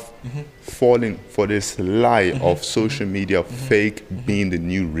have fallen for this lie of social media fake being the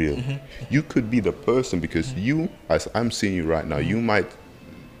new real. You could be the person because you, as I'm seeing you right now, you might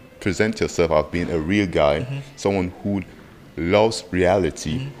present yourself as being a real guy, someone who loves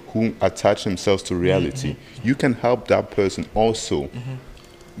reality, who attach themselves to reality. You can help that person also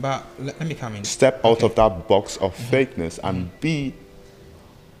But let me come in. step out of that box of fakeness and be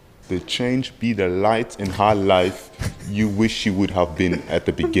the change, be the light in her life you wish you would have been at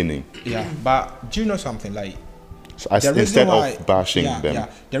the beginning. Yeah, but do you know something? Like, So instead of bashing them.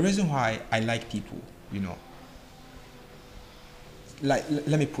 Yeah, the reason why I like people, you know, like,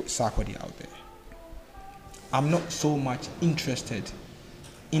 let me put Sarkodie out there. I'm not so much interested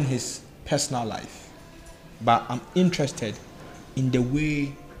in his personal life, but I'm interested in the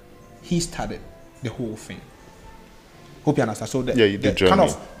way he started the whole thing. Hope you understand. So the kind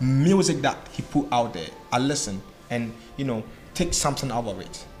of music that he put out there, I listen and, you know, take something out of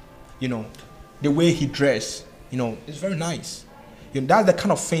it. You know, the way he dressed, you know, it's very nice. You know, that's the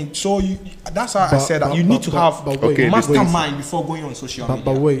kind of thing. So that's why I said that you need to have a mastermind before going on social media.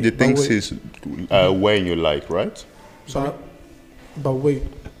 But wait, the things he's wearing you like, right? Sorry. But wait,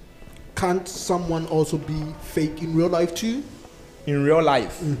 can't someone also be fake in real life too? In real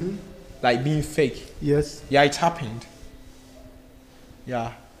life, like being fake. Yes. Yeah, it happened.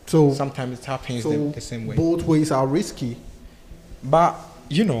 Yeah. So sometimes it happens the same way. Both ways are risky. But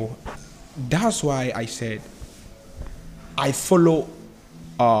you know, that's why I said I follow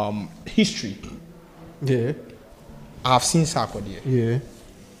history. Yeah. I've seen Sarkodie Yeah.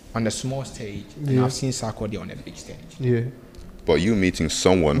 on the small stage, and I've seen Sarkodie on the big stage. Yeah. But you meeting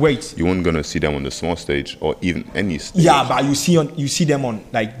someone, you weren't gonna see them on the small stage or even any stage. Yeah, but you see them on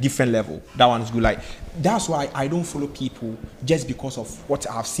like different level. That one's good. Like, that's why I don't follow people just because of what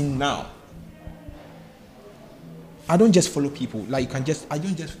I've seen now. I don't just follow people. Like, I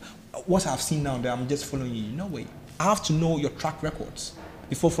don't just what I've seen now that I'm just following you. No way. I have to know your track records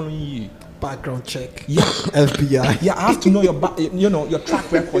before following you. Background check. Yeah. FBI. Yeah, I have to know your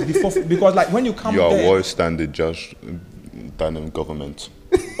track record before, because like when you come your there, voice standard judge than government.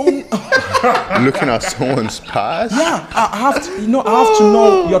 Looking at someone's past. Yeah, I have to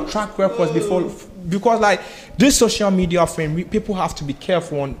know your track records before, because like this social media thing, people have to be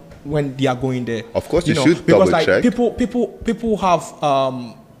careful when they are going there. Of course, you know, should because double like check. people have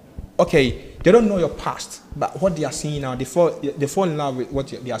they don't know your past, but what they are seeing now, they fall in love with what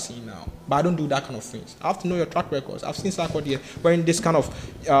they are seeing now. But I don't do that kind of things. I have to know your track records. I've seen Sarkodie wearing this kind of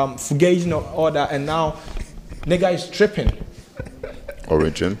fugazi order, and now nigga is tripping.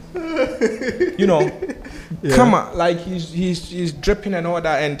 Origin. You know, come on, like he's dripping and all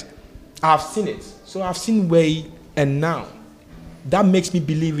that, and I've seen it. So I've seen way and now. That makes me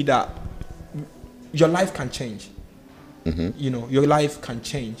believe that your life can change. You know, your life can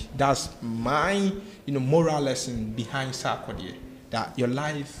change. That's my, moral lesson behind Sarkodie, that your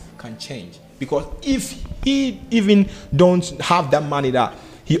life can change. Because if he even don't have that money that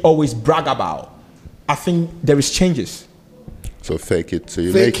he always brag about, I think there is changes. So fake it till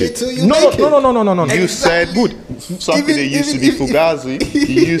you make it. No. You said good. Something that used to be Fugazi.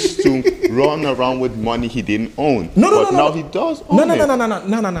 He used to run around with money he didn't own. But now he does own it.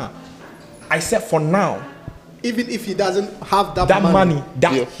 No. I said for now. even if he doesn't have that money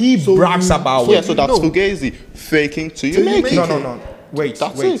that he brags about. Yeah, so that's fugazi, faking till you make it. No. Wait.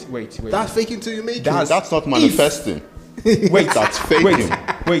 That's faking till you make it. That's not manifesting. Wait, that's faking.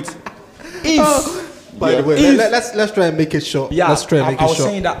 Wait. If by the way, let's try and make it short. Yeah, let's try and make it I was short.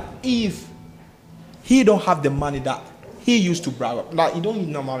 saying that if he don't have the money that he used to brag about, like he don't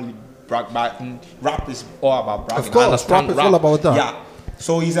normally brag about, rap is all about bragging. Of course, rap is all about that. Yeah,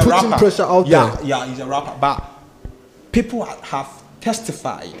 so he's a Putting rapper. pressure out there. there. Yeah, he's a rapper. But people have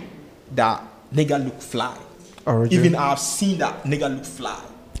testified that nigga look fly. Origin. Even I've seen that nigga look fly.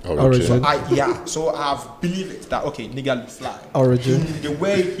 Origin. So I've believed it that okay, nigga look fly. Origin. The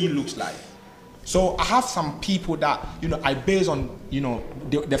way he looks like. So I have some people that I base on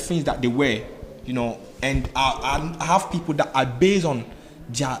the things that they wear, and I have people that I base on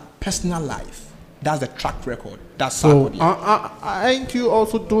their personal life. That's the track record. That's so. Ain't you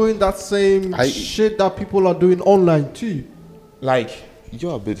also doing that same shit that people are doing online too? Like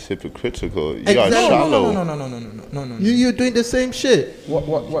you're a bit hypocritical. You exactly. are shallow. No. You're doing the same shit.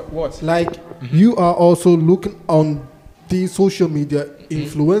 What? Like you are also looking on these social media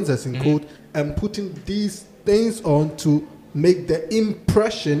influencers in quote and putting these things on to make the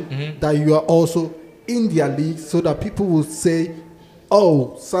impression that you are also in their league, so that people will say,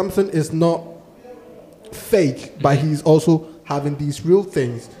 "Oh, something is not fake, but he's also having these real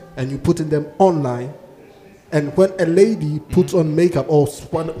things," and you putting them online. And when a lady puts on makeup or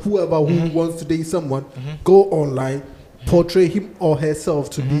whoever who wants to date someone, go online, portray him or herself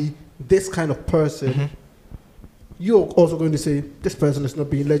to be this kind of person, you're also going to say, this person is not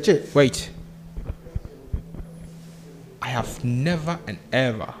being legit. Wait. I have never and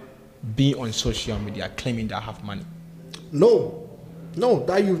ever been on social media claiming that I have money. No,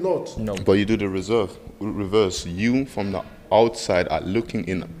 that you've not. No. But you do the reverse. You from the outside are looking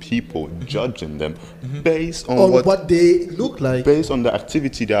in at people, judging them based on what they look like, based on the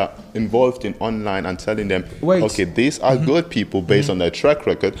activity they are involved in online, and telling them, okay, these are good people based on their track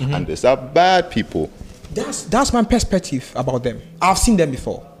record, and these are bad people. That's my perspective about them. I've seen them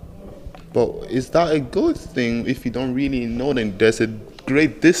before. But is that a good thing if you don't really know them? There's a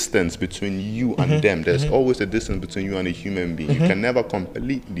great distance between you and them. There's always a distance between you and a human being. You can never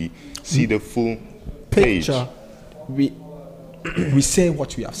completely see the full picture. We say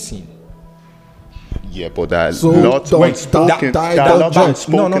what we have seen. Yeah, but there's lots unspoken.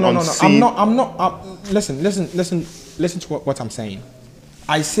 No. I'm not. Listen to what I'm saying.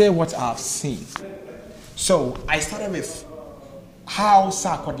 I say what I've seen. So I started with how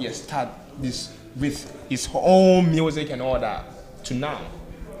Sarkodie started this with his own music and all that to now.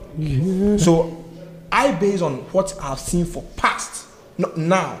 Yeah. So I base on what I've seen for past, not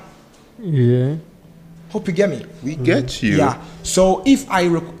now. Yeah. Hope you get me. We get you. Yeah. So if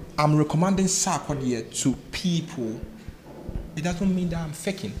I'm recommending Sarkodie to people, it doesn't mean that I'm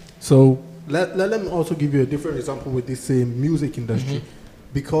faking. So let me also give you a different example with this same music industry,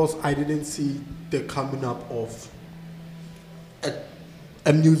 because I didn't see the coming up of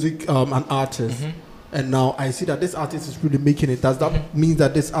a music an artist, and now I see that this artist is really making it. Does that mean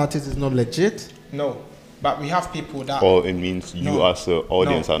that this artist is not legit? No. But we have people that... Or it means you as an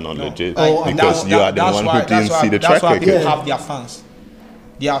audience are not legit. Because you are the one who didn't see the track record. That's why people have their fans.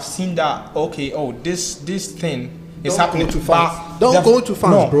 They have seen that, okay, this thing is happening. Go too fast. Don't go too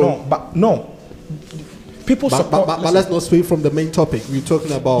fast, bro. No. People support... But let's not stray from the main topic. We're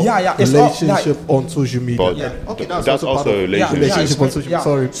talking about relationship on social media. Okay, that's also a relationship on social media.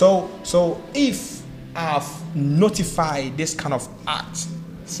 Sorry. So if I've notified this kind of act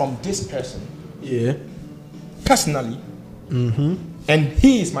from this person... Yeah. Personally, and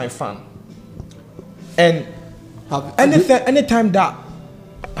he is my fan. And anytime that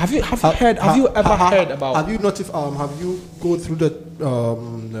have you ever heard about? Have you notified? Have you go through the?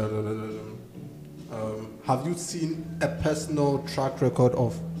 Have you seen a personal track record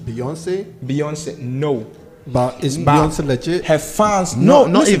of Beyonce? Beyonce, no. But is Beyonce legit? Her fans, no,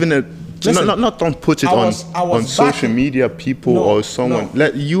 not even a. Not don't put it on social media, people or someone.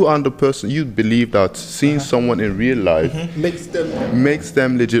 Let you and the person you believe that seeing someone in real life makes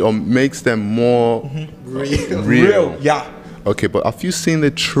them legit or makes them more real. Yeah. Okay, but have you seen the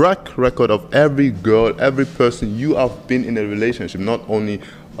track record of every girl, every person you have been in a relationship, not only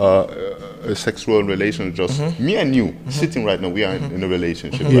a sexual relationship, just me and you sitting right now, we are in a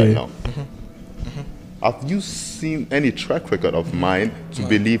relationship right now. Have you seen any track record of mine to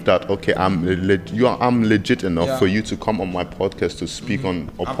believe that I'm legit enough for you to come on my podcast to speak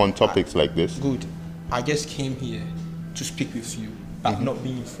upon topics like this? Good. I just came here to speak with you, but not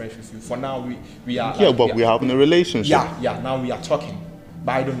being fresh with you. For now, we are. Yeah, but we're having a relationship. Yeah. Now we are talking.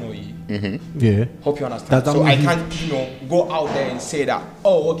 but I don't know you. Yeah. Hope you understand. So I can't, go out there and say that,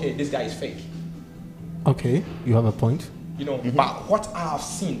 oh, okay, this guy is fake. Okay, you have a point. But what I have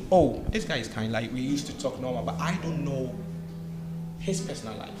seen, oh, this guy is kind of like, we used to talk normal, but I don't know his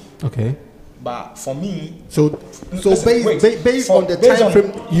personal life. Okay. But for me, so based on the time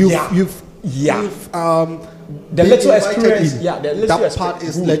frame you've the little experience, that part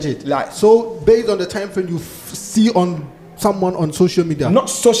is legit. Like, so based on the time frame you see on someone on social media, not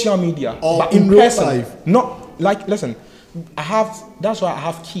social media, but in real life, not like, listen, that's why I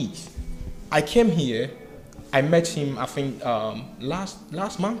have kids. I came here, I met him, I think last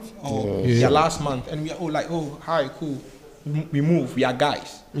month last month, and we are all like, oh, hi, cool. We move, we are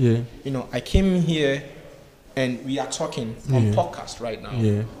guys. Yeah. I came here and we are talking on podcast right now.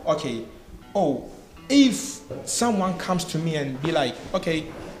 Yeah. Okay. Oh, if someone comes to me and be like, okay,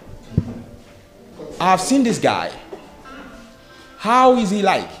 I've seen this guy. How is he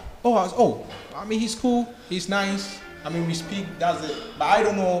like? I mean, he's cool, he's nice. I mean, we speak, that's it. But I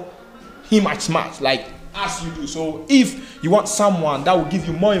don't know him as much, like as you do. So if you want someone that will give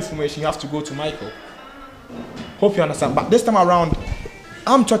you more information, you have to go to Michael. Hope you understand. But this time around,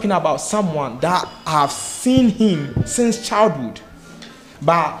 I'm talking about someone that I've seen him since childhood.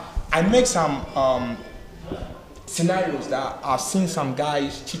 But I make some scenarios that I've seen some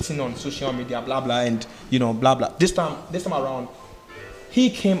guys cheating on social media, blah blah, and blah blah. This time around, he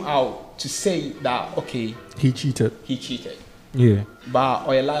came out to say that okay, he cheated. Yeah. But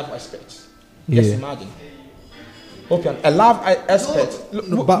on a live aspect. Just imagine. A live aspect.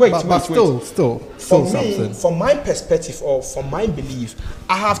 But still something. From my perspective or from my belief,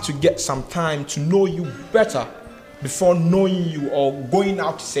 I have to get some time to know you better before knowing you or going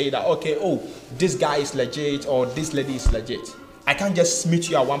out to say that, okay, oh, this guy is legit or this lady is legit. I can't just meet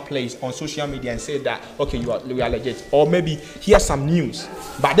you at one place on social media and say that, okay, we are legit. Or maybe here's some news.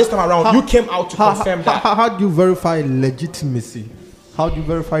 But this time around, you came out to confirm that. How do you verify legitimacy? How do you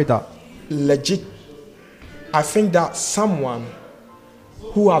verify that? Legit. I think that someone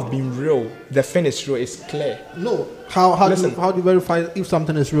who have been real, the thing is real, is clear. No. How do you verify if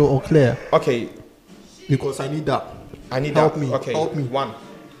something is real or clear? Okay. Because I need that. Help me. Okay. Help me. One,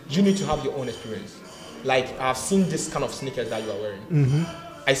 you need to have your own experience. Like, I've seen this kind of sneakers that you are wearing. Mm-hmm.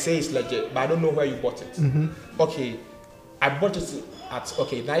 I say it's legit, but I don't know where you bought it. Mm-hmm. Okay. I bought it at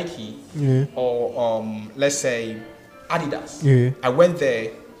Nike or let's say Adidas. Yeah. I went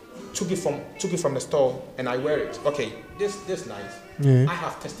there. Took it from the store and I wear it. Okay, this nice. Yeah. I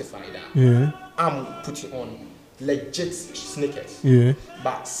have testified that I'm putting on legit sneakers. Yeah.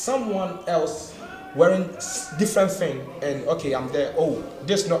 But someone else wearing different thing and okay, I'm there. Oh,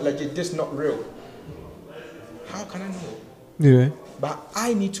 this not legit. This not real. How can I know? Yeah. But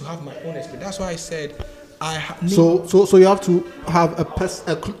I need to have my own experience. That's why I said So you have to have a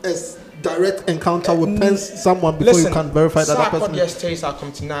direct encounter with someone before you can verify that person. I stay at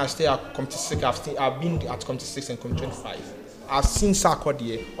Community 9, I stay at Community 6. I've been at Community 6 and Community 25. I've seen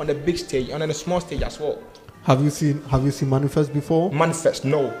Sarkodie on the big stage and on the small stage as well. Have you seen Manifest before? Manifest,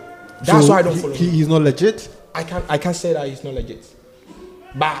 no. That's why I don't follow him. He's not legit? I can't say that he's not legit.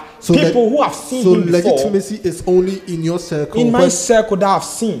 But people who have seen him before. So legitimacy is only in your circle? In my circle that I've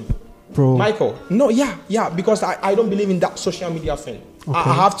seen. Bro. Michael. No, yeah, because I don't believe in that social media thing. Okay.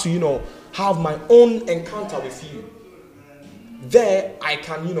 I have to, have my own encounter with you. There, I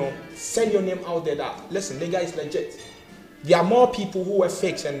can, send your name out there that, listen, the guy is legit. There are more people who were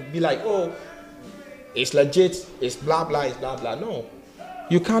fakes and be like, oh, it's legit, it's blah, blah, it's blah, blah. No.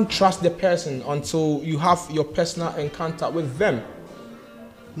 You can't trust the person until you have your personal encounter with them.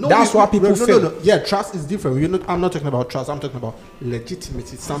 No, that's why people fail. No. Yeah, trust is different. I'm not talking about trust. I'm talking about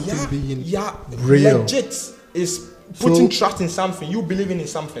legitimacy. Something being real. Legit is putting trust in something. You believing in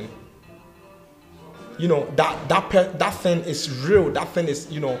something. That thing is real. That thing is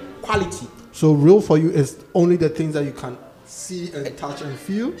quality. So real for you is only the things that you can see and touch and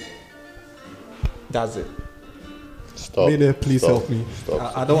feel. That's it. Stop. Mene, please help me.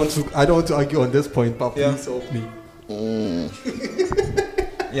 Stop. I don't want to argue on this point, but please help me.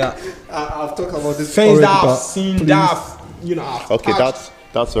 Yeah, I've talked about this things already, that I've seen. I've okay,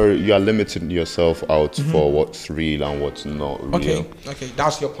 that's where you are limiting yourself out for what's real and what's not real. Okay,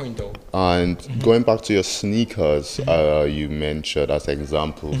 that's your point though. And going back to your sneakers, you mentioned as an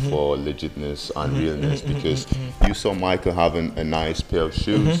example for legitness and realness, because you saw Michael having a nice pair of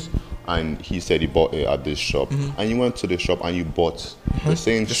shoes. And he said he bought it at this shop, and you went to the shop and you bought the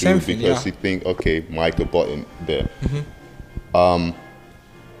same shoe because you think, okay, Michael bought it there.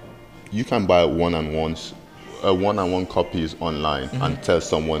 You can buy one-on-one copies online and tell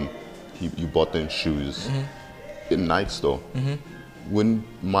someone you bought them shoes in Nike store. wouldn't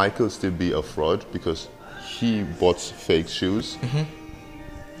Michael still be a fraud because he bought fake shoes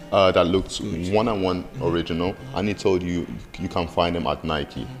that looked one-on-one original, and he told you you can find them at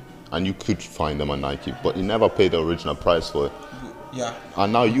Nike, and you could find them at Nike, but he never paid the original price for it. Yeah.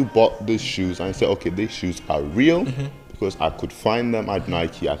 And now you bought these shoes, and you say, okay, these shoes are real because I could find them at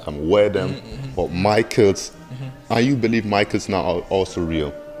Nike, I can wear them, but Michael's, and you believe Michael's now are also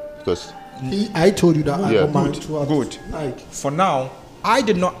real because. I told you that I got mine Good. Nike. For now, I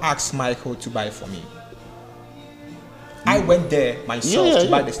did not ask Michael to buy for me. I went there myself to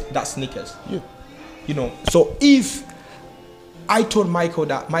buy that sneakers. Yeah. You know, so if I told Michael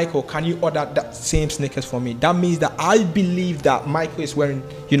that, Michael, can you order that same sneakers for me? That means that I believe that Michael is wearing,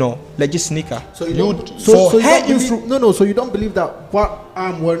 you know, legit sneaker. So you don't, so you don't believe that what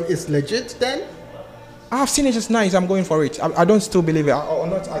I'm wearing is legit then? I've seen it, it's nice, I'm going for it. I don't still believe it. Or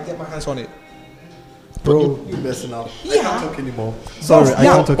not, I get my hands on it. Bro, you're messing up. Yeah. I can't talk anymore. Sorry, I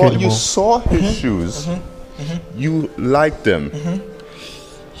can't talk But anymore. you saw his shoes, you liked them.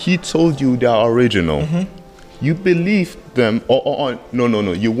 He told you they are original. You believed them, or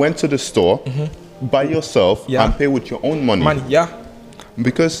no. You went to the store by yourself and pay with your own money.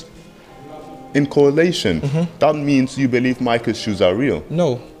 Because in correlation, that means you believe Michael's shoes are real.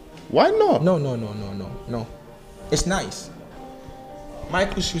 No. Why not? No. It's nice.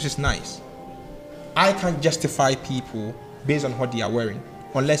 Michael's shoes is nice. I can't justify people based on what they are wearing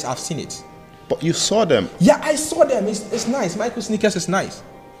unless I've seen it. But you saw them. Yeah, I saw them. It's nice. Michael's sneakers is nice.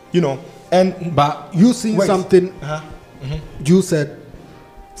 You know, but you seen something. You said,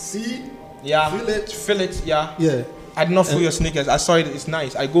 see, feel it, yeah. I did not feel your sneakers. I saw it. It's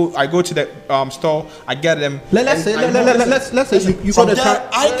nice. I go to the store. I get them. Let's say you got there,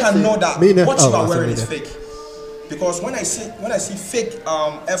 I can know that what you are wearing is fake. Because when I see fake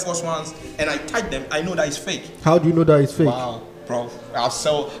Air Force Ones and I touch them, I know that it's fake. How do you know that it's fake? Wow, bro, I've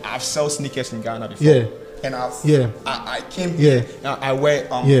sold sneakers in Ghana before. Yeah. And I came here. I wear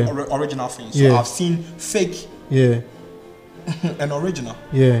original things. So I've seen fake. Yeah. And original.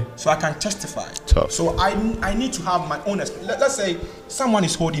 Yeah. So I can testify. Tough. So I need to have my own experience. Let's say someone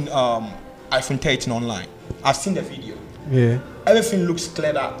is holding iPhone 13 online. I've seen the video. Yeah. Everything looks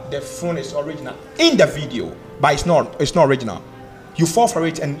clear that the phone is original in the video, but it's not original. You fall for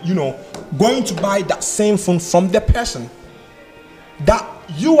it, and you know, going to buy that same phone from the person that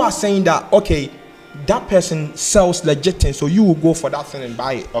you are saying that okay, that person sells legit things, so you will go for that thing and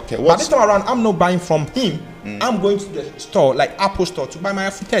buy it. Okay, but this time around, I'm not buying from him. I'm going to the store, like Apple store, to buy my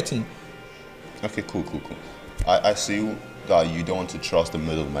iPhone 13. Okay, cool. I see that you don't want to trust the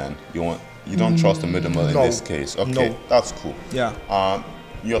middleman. You don't trust the middleman in this case. Okay, that's cool. Yeah.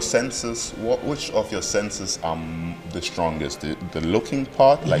 Your senses. Which of your senses are the strongest? The looking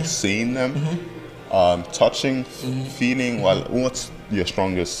part, like seeing them, touching, feeling. Well, what's your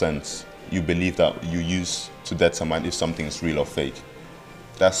strongest sense? You believe that you use to determine if something is real or fake.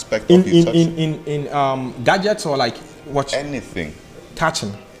 The aspect of you touching. In gadgets or like what? Anything.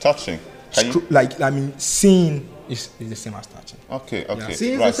 Touching. Seeing is the same as touching. Okay. Yeah.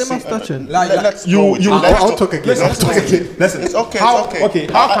 Seeing is the same as touching. I'll talk again. Listen. It's okay.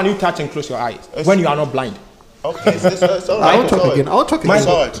 How can you touch and close your eyes when you are not blind? Okay, it's all right. I'll talk again. It's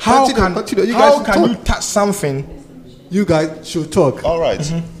all right. How can you touch something? You guys should talk. All right.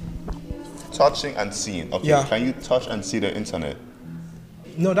 Touching and seeing. Okay. Yeah. Can you touch and see the internet?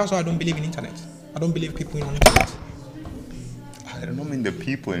 No, that's why I don't believe in internet. I don't believe people in internet. I don't mean the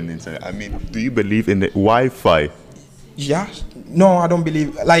people in the internet. I mean, do you believe in the Wi-Fi? Yeah. No, I don't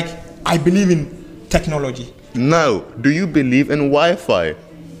believe. Like, I believe in technology. No. Do you believe in Wi-Fi?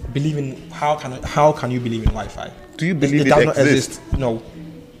 Believe in how can you believe in Wi-Fi? Do you believe it does exists? Not exist? No.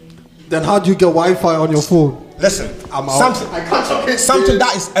 Then how do you get Wi-Fi on your phone? Listen, I'm out. Something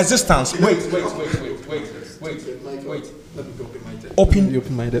that is existence. Wait. Let me be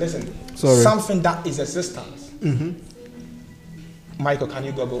open-minded. Listen. Sorry. Something that is existence. Michael, can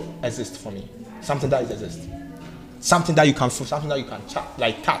you Google exist for me? Something that is exist. Something that you can feel, something that you can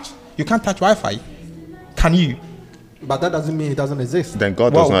touch. You can't touch Wi-Fi. Can you? But that doesn't mean it doesn't exist. Then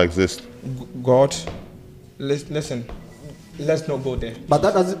God does not exist. God, listen. Let's not go there. But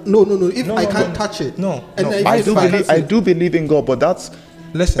that doesn't. No. If I can't touch it. I do believe in God, but that's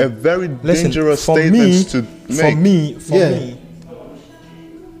a very dangerous statement to make. For me,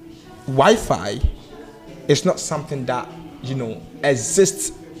 Wi-Fi is not something that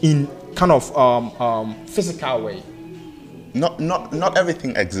exists in kind of physical way. Not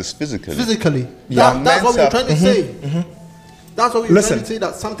everything exists physically. That's what we're trying to say. That's what we're trying to say,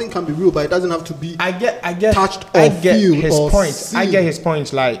 that something can be real, but it doesn't have to be touched or feel or seen. I get his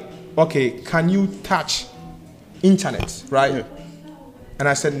point. Like, okay, can you touch internet, right? And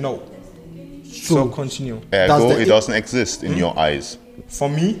I said no. So continue. Ergo, it doesn't exist in your eyes. For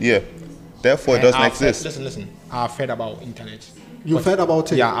me? Yeah. Therefore, it doesn't exist. Listen. I've heard about internet. You've heard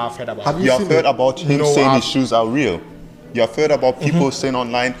about it? Yeah, I've heard about it. You have heard about him saying his shoes are real. You have heard about people saying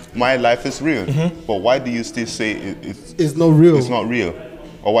online, my life is real. But why do you still say it's not real? It's not real.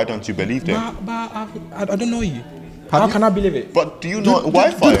 Or why don't you believe them? But I don't know you. How can I believe it? But do you know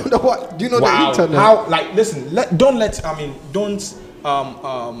Wi-Fi? Do you know the internet? How? Like, listen.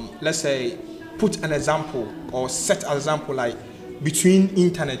 Let's say, put an example or set an example like between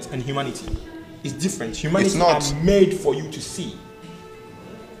internet and humanity. It's different. Humanity are made for you to see.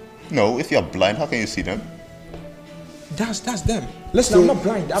 No, if you're blind, how can you see them? That's them. Listen, I'm not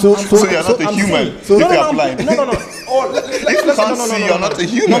blind. So you're not a human. If you're blind. No. If you can't see, you're not a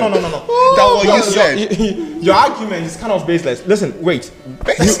human. No. That's what you said. Your argument is kind of baseless. Listen, wait.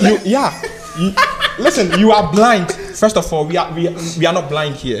 Listen, you are blind. First of all, we are not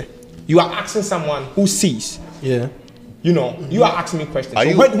blind here. You are asking someone who sees. Yeah. You know, you are asking me questions.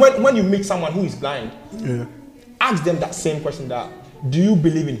 So when you meet someone who is blind, ask them that same question: that do you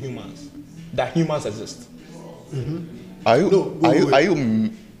believe in humans? That humans exist? Are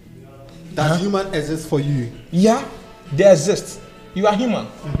you? Does human exist for you? Yeah, they exist. You are human.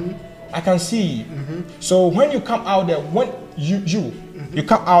 I can see you. So when you come out there, when you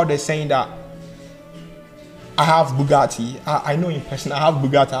come out there saying that I have Bugatti, I know in person I have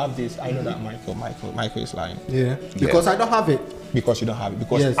Bugatti, I have this. I know that Michael is lying. Yeah. Because I don't have it. Because you don't have it.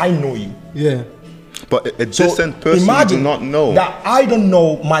 Because I know you. Yeah. But a distant person imagine do not know that I don't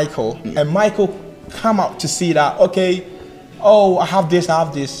know Michael, and Michael come out to see that, okay, I have this.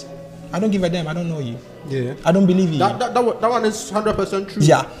 I don't give a damn. I don't know you. Yeah. I don't believe you. That one is 100% true.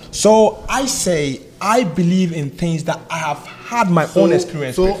 Yeah. So I say I believe in things that I have had my own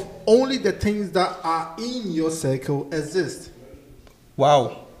experience with. So only the things that are in your circle exist.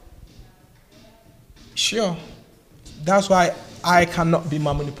 Wow. Sure. That's why I cannot be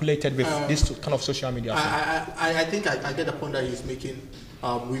manipulated with this kind of social media. I think I get the point that he's making.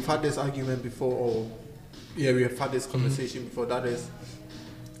 We've had this argument before, we have had this conversation before. That is,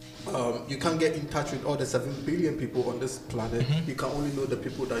 you can't get in touch with all the 7 billion people on this planet. You can only know the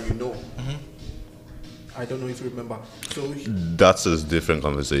people that you know. I don't know if you remember. So that's a different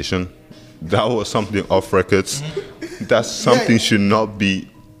conversation. That was something off records. That's something should not be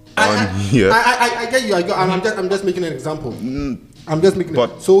on here. I get you. I'm just making an example. I'm just making.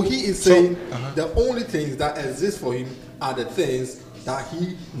 So he is saying the only things that exist for him are the things that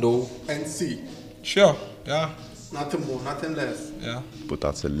he know and see. Sure. Yeah. Nothing more, nothing less. Yeah. But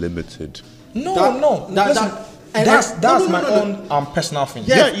that's a limited. No. That's my own personal thing.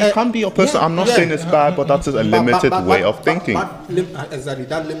 Yes, you can be your person. I'm not saying it's bad, but that's a limited way of thinking. Exactly,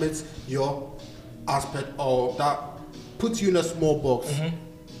 that limits your aspect, or that puts you in a small box.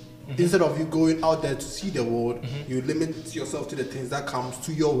 Instead of you going out there to see the world, you limit yourself to the things that comes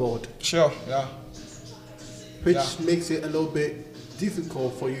to your world. Sure, yeah. Which makes it a little bit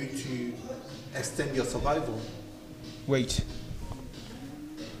difficult for you to extend your survival. Wait.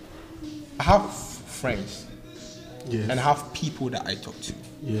 I have friends. Yes. And I have people that I talk to.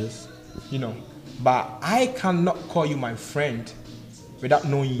 Yes. You know, but I cannot call you my friend without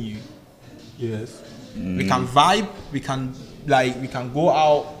knowing you. Yes. We can vibe, we can go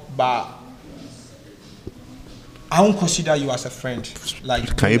out, but I won't consider you as a friend.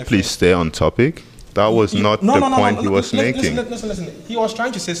 Like, can you please stay on topic? That was not the point he was making. Listen. He was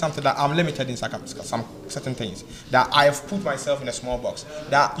trying to say something that I'm limited in some certain things. That I have put myself in a small box.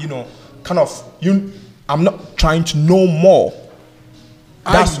 That, you know, I'm not trying to know more.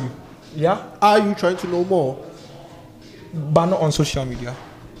 Are you trying to know more? But not on social media.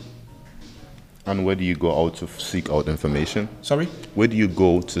 And where do you go out to seek out information? Sorry? Where do you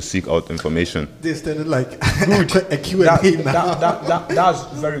go to seek out information? They started like a Q&A now. That's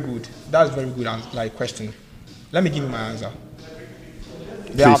very good. That's very good question. Let me give you my answer.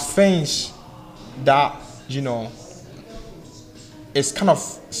 There are things that, you know, it's kind of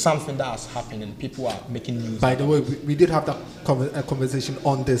something that's happening and people are making news. By the way, we did have that conversation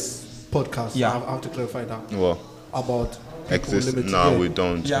on this podcast. Yeah. I have to clarify that. Well, about no, we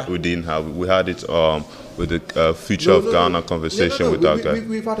don't. Yeah. We didn't have. We had it with the Future of Ghana conversation with that guy.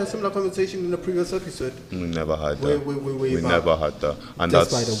 We've had a similar conversation in the previous episode. We never had that. We never had that. And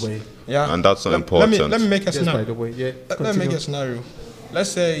just that's, by the way. Yeah. And that's not important. Let me make a Just scenario. by the way, yeah. Let me make a scenario.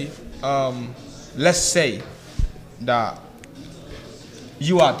 Let's say that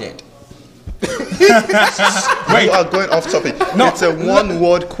you are dead. Wait, you are going off topic. No, it's a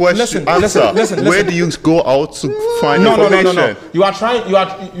one-word question. Listen. Where do you go out to find information? No. You are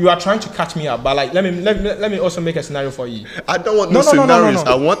trying to catch me up, but like let me also make a scenario for you. I don't want scenarios.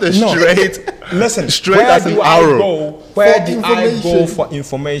 I want a straight. Listen, straight as an arrow. Where do I go for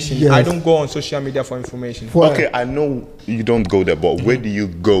information? Yes. I don't go on social media for information. Okay, I know you don't go there, but where do you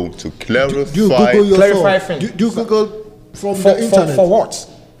go to clarify? Do you Google clarify things? Do you Google from the internet? For what?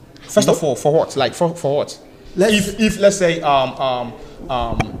 First of all, for what? Like for what? If let's say if you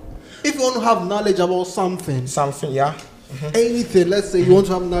want to have knowledge about something, yeah, anything. Let's say you want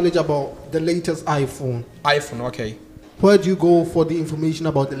to have knowledge about the latest iPhone. Okay. Where do you go for the information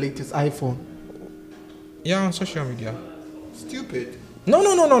about the latest iPhone? Yeah, on social media. Stupid. No.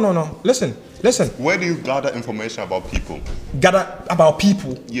 Listen. Where do you gather information about people? Gather about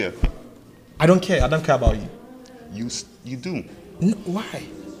people? Yeah. I don't care about you. You do. No, why?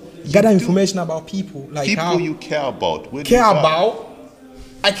 Gather information about people, like people how you care about.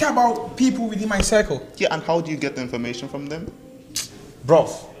 I care about people within my circle. Yeah, and how do you get the information from them? Bro,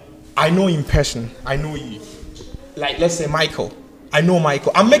 I know in person. I know you. Like let's say Michael. I know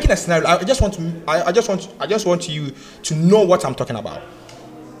Michael. I'm making a scenario. I just want you to know what I'm talking about.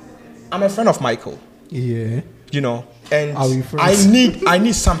 I'm a friend of Michael. Yeah. You know, and Are we friends? I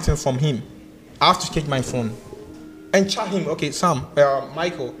need something from him. I have to take my phone and chat him. Okay, Sam,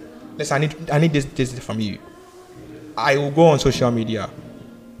 Michael. Listen, I need this from you. I will go on social media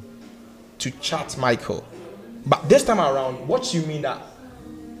to chat Michael. But this time around, what you mean that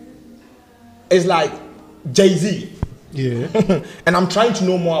it's like Jay-Z. Yeah. And I'm trying to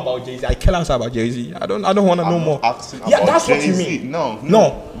know more about Jay-Z. I care less about Jay-Z. I don't want to know more. Yeah, that's Jay-Z. What you mean.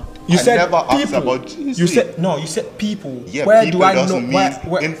 No. You said never people. Asked about Jay-Z. You said people. Yeah, where people do I doesn't know? mean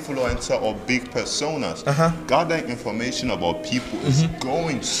Where? influencer or big personas. Gathering information about people is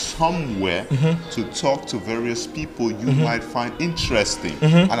going somewhere to talk to various people you might find interesting.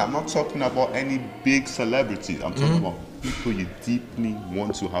 And I'm not talking about any big celebrities. I'm talking about people you deeply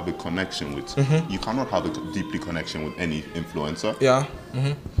want to have a connection with. You cannot have a deeply connection with any influencer. Yeah.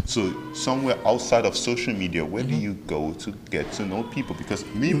 So somewhere outside of social media, where do you go to get to know people? Because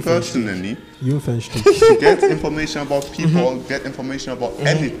me personally, to get information about people, get information about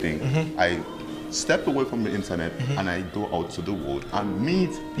anything, I step away from the internet and I go out to the world and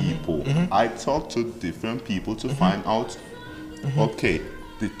meet people. I talk to different people to find out, okay,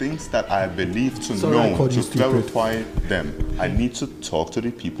 the things that I believe to know, to verify them. I need to talk to the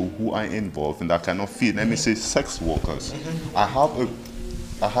people who are involved in that kind of field. Let me say sex workers. I have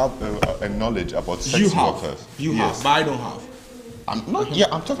a knowledge about sex workers. You have, but I don't have. I'm not. Yeah,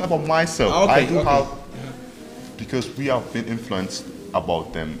 I'm talking about myself. I do have, because we have been influenced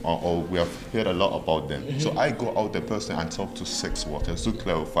about them, or we have heard a lot about them. So I go out there personally and talk to sex workers to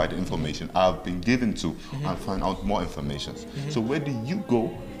clarify the information I've been given to and find out more information. So where do you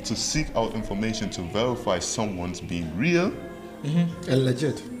go to seek out information to verify someone's being real and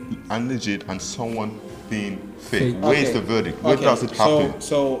legit, and someone being fake? Where is the verdict? Where does it happen?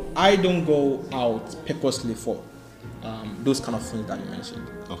 So I don't go out purposely for those kind of things that you mentioned.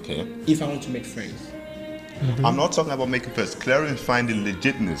 Okay. If I want to make friends. I'm not talking about making friends. Clarifying the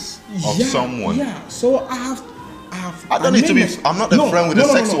legitness of someone. Yeah. So I don't need to be. I'm not a friend with a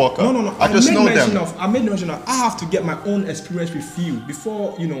sex worker. No. I just know them. I made mention of. I have to get my own experience with you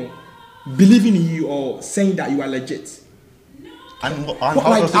before believing in you or saying that you are legit. And how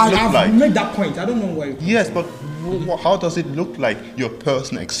does it look like? I've made that point. I don't know why. Yes, but how does it look like your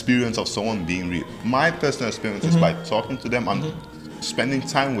personal experience of someone being real? My personal experience is by talking to them and spending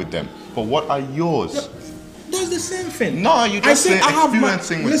time with them. But what are yours? Yeah. That's the same thing. No, you just say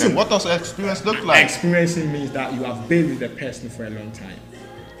experiencing with them. What does experience look like? Experiencing means that you have been with the person for a long time.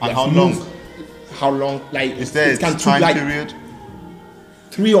 And how long? How long? Like, is there a time period?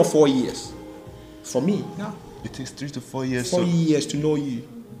 3 or 4 years. For me, yeah. It takes 3 to 4 years. 4 years to know you.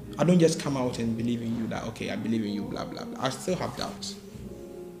 I don't just come out and believe in you that, okay, I believe in you, blah, blah, blah. I still have doubts.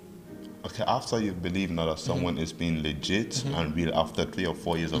 Okay, after you believe now that someone is being legit and real after 3 or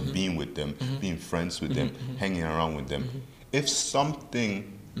 4 years of being with them, being friends with them, hanging around with them, if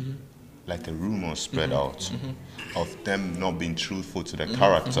something like a rumor spread out of them not being truthful to their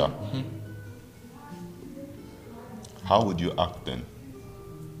character, how would you act then?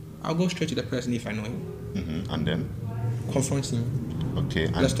 I'll go straight to the person if I know him. And then? Confront him. Okay.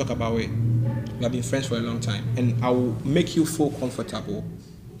 Let's talk about it. We have been friends for a long time, and I will make you feel comfortable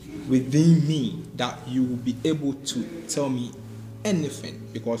within me that you will be able to tell me anything,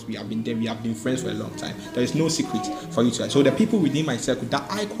 because we have been friends for a long time. There is no secret for you to. So the people within my circle that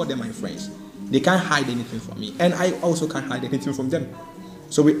I call them my friends, they can't hide anything from me, and I also can't hide anything from them.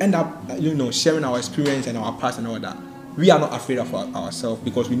 So we end up, sharing our experience and our past and all that. We are not afraid of ourselves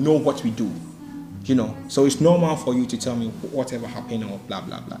because we know what we do. So it's normal for you to tell me whatever happened or blah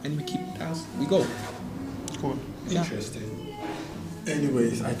blah blah, and we keep as we go. Cool. Yeah. Interesting.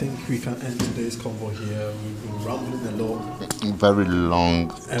 Anyways, I think we can end today's convo here. We've been rambling along. Very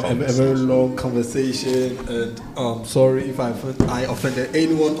long. A very long conversation, and sorry if I offended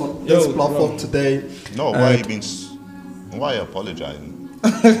anyone on this platform today. No, why are you apologizing?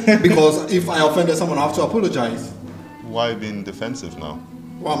 Because if I offended someone, I have to apologize. Why are you being defensive now?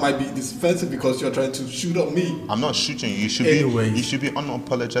 Well, I might be defensive because you're trying to shoot at me. I'm not shooting you. You should be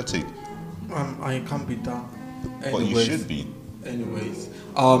unapologetic. I can't be that. Anyways, But you should be. Anyways,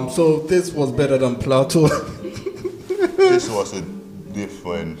 so this was better than Plato. This was a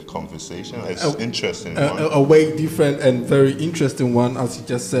different conversation. It's interesting one. A way different and very interesting one, as you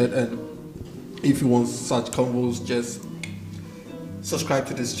just said. And if you want such combos, just subscribe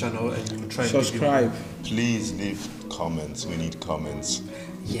to this channel and you try. Subscribe. Please leave comments. We need comments.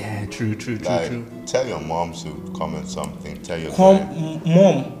 Yeah, true. Tell your mom to comment something. Tell your Mom.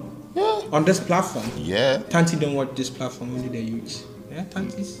 Yeah. On this platform. Yeah. Tanti don't watch this platform, only the youths. Yeah,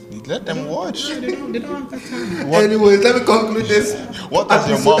 Tantis. Let them watch. Yeah, they don't have that time. Anyways, let me conclude this. What does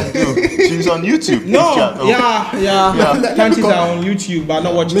your mom do? She's on YouTube. No, yeah. Tantis are on YouTube, but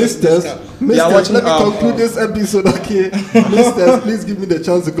not watching. Misters, let me conclude this episode, okay? Misters, please give me the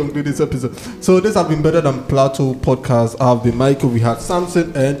chance to conclude this episode. So this has been Better Than Plato podcast. I've been Michael, we had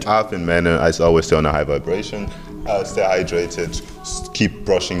Samson, and I've been Manu. As always, stay on a high vibration. Stay hydrated. Keep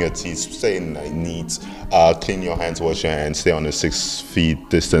brushing your teeth. Stay neat. Clean your hands. Wash your hands. Stay on a 6 feet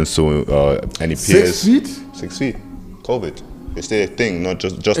distance to any peers. 6 feet? 6 feet. COVID. It's a thing, not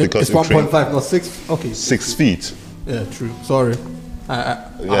just because it's 1.5, not 6. Okay. 6 feet. Yeah, true. Sorry.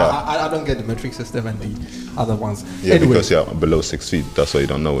 I don't get the metric system and the other ones. Yeah, anyway. because you're below 6 feet. That's why you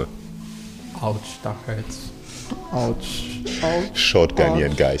don't know it. Ouch, that hurts. Ouch. Short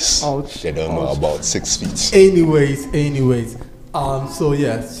Ghanaian guys. Ouch. They don't know about 6 feet. Anyways. So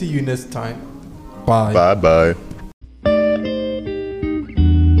yeah, see you next time. Bye. Bye.